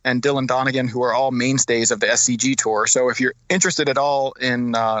Ingram, and Dylan Donegan, who are all mainstays of the SCG tour. So if you're interested at all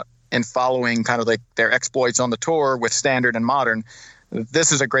in following kind of like their exploits on the tour with Standard and Modern,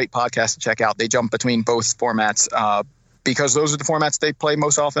 this is a great podcast to check out. They jump between both formats because those are the formats they play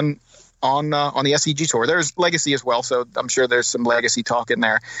most often on the SCG tour. There's Legacy as well, so I'm sure there's some Legacy talk in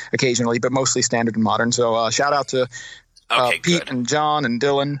there occasionally, but mostly Standard and Modern. So shout out to Pete and John and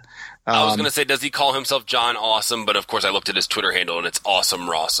Dylan. I was going to say, does he call himself John Awesome? But of course, I looked at his Twitter handle and it's Awesome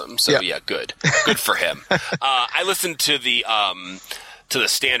Rossum. So yeah, good for him. I listened to the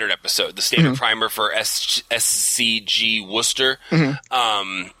Standard episode, the Standard primer for SCG Worcester.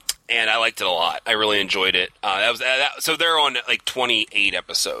 And I liked it a lot. I really enjoyed it. So they're on like 28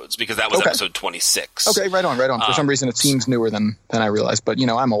 episodes because that was episode 26. Okay, right on. For some reason, it seems newer than I realized. But,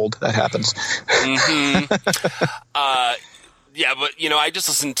 I'm old. That happens. Yeah, but, I just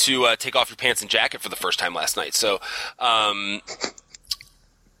listened to Take Off Your Pants and Jacket for the first time last night. So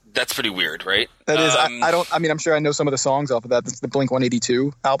that's pretty weird, right? That is. I'm sure I know some of the songs off of that. It's the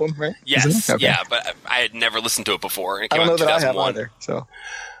Blink-182 album, right? Yes. Okay. Yeah, but I had never listened to it before. And it came out know in that 2001. I have either, so...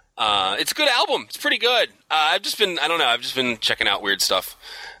 it's a good album. It's pretty good. I've just been checking out weird stuff.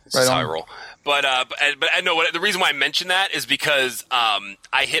 It's just how I roll. But I know the reason why I mentioned that is because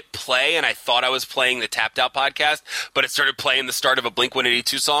I hit play and I thought I was playing the Tapped Out podcast, but it started playing the start of a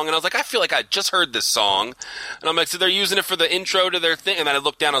Blink-182 song, and I was like, I feel like I just heard this song, and I'm like, so they're using it for the intro to their thing, and then I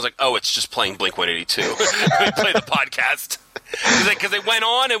looked down, and I was like, oh, it's just playing Blink-182. They play the podcast. Because it went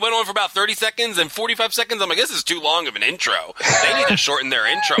on for about 30 seconds and 45 seconds. I'm like, this is too long of an intro. They need to shorten their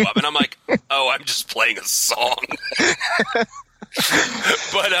intro up. And I'm like, oh, I'm just playing a song.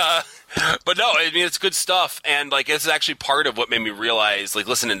 But no, I mean, it's good stuff. And like, this is actually part of what made me realize, like,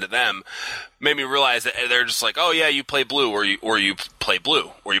 listening to them made me realize that they're just like, oh yeah, you play blue or you play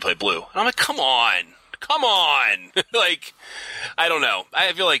blue or you play blue. And I'm like, come on. Like, I don't know.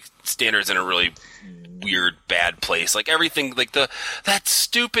 I feel like Standard's in a really weird, bad place. Like everything, like that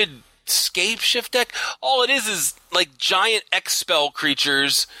stupid scape shift deck, all it is like giant X-Spell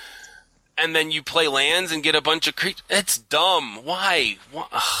creatures, and then you play lands and get a bunch of creatures. It's dumb. Why?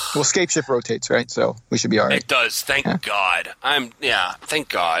 Well, scape shift rotates, right? So we should be all right. It does. Thank God. Thank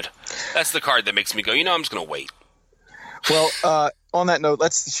God. That's the card that makes me go, I'm just going to wait. Well, on that note,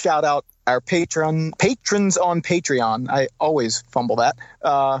 let's shout out our patrons on Patreon. I always fumble that.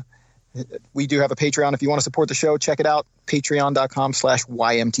 We do have a Patreon. If you want to support the show, check it out.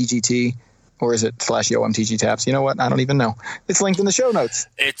 Patreon.com/YMTGT. Or is it /YoMTGTaps? You know what? I don't even know. It's linked in the show notes.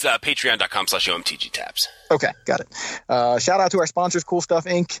 It's patreon.com/YoMTGTaps. Okay, got it. Shout out to our sponsors, Cool Stuff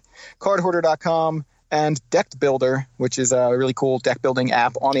Inc., cardhoarder.com, and Deck Builder, which is a really cool deck building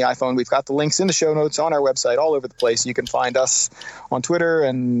app on the iPhone. We've got the links in the show notes on our website all over the place. You can find us on Twitter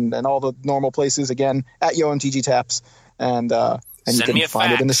and all the normal places, again, at YoMTGTaps. And you can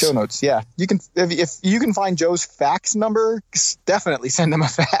find it in the show notes. Yeah, you can. If you can find Joe's fax number, definitely send him a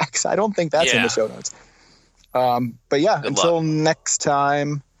fax. I don't think that's in the show notes. But yeah, until next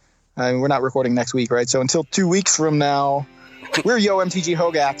time, we're not recording next week, right? So until 2 weeks from now, we're Yo MTG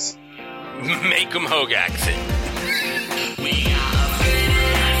Hogax. Make them Hogax it.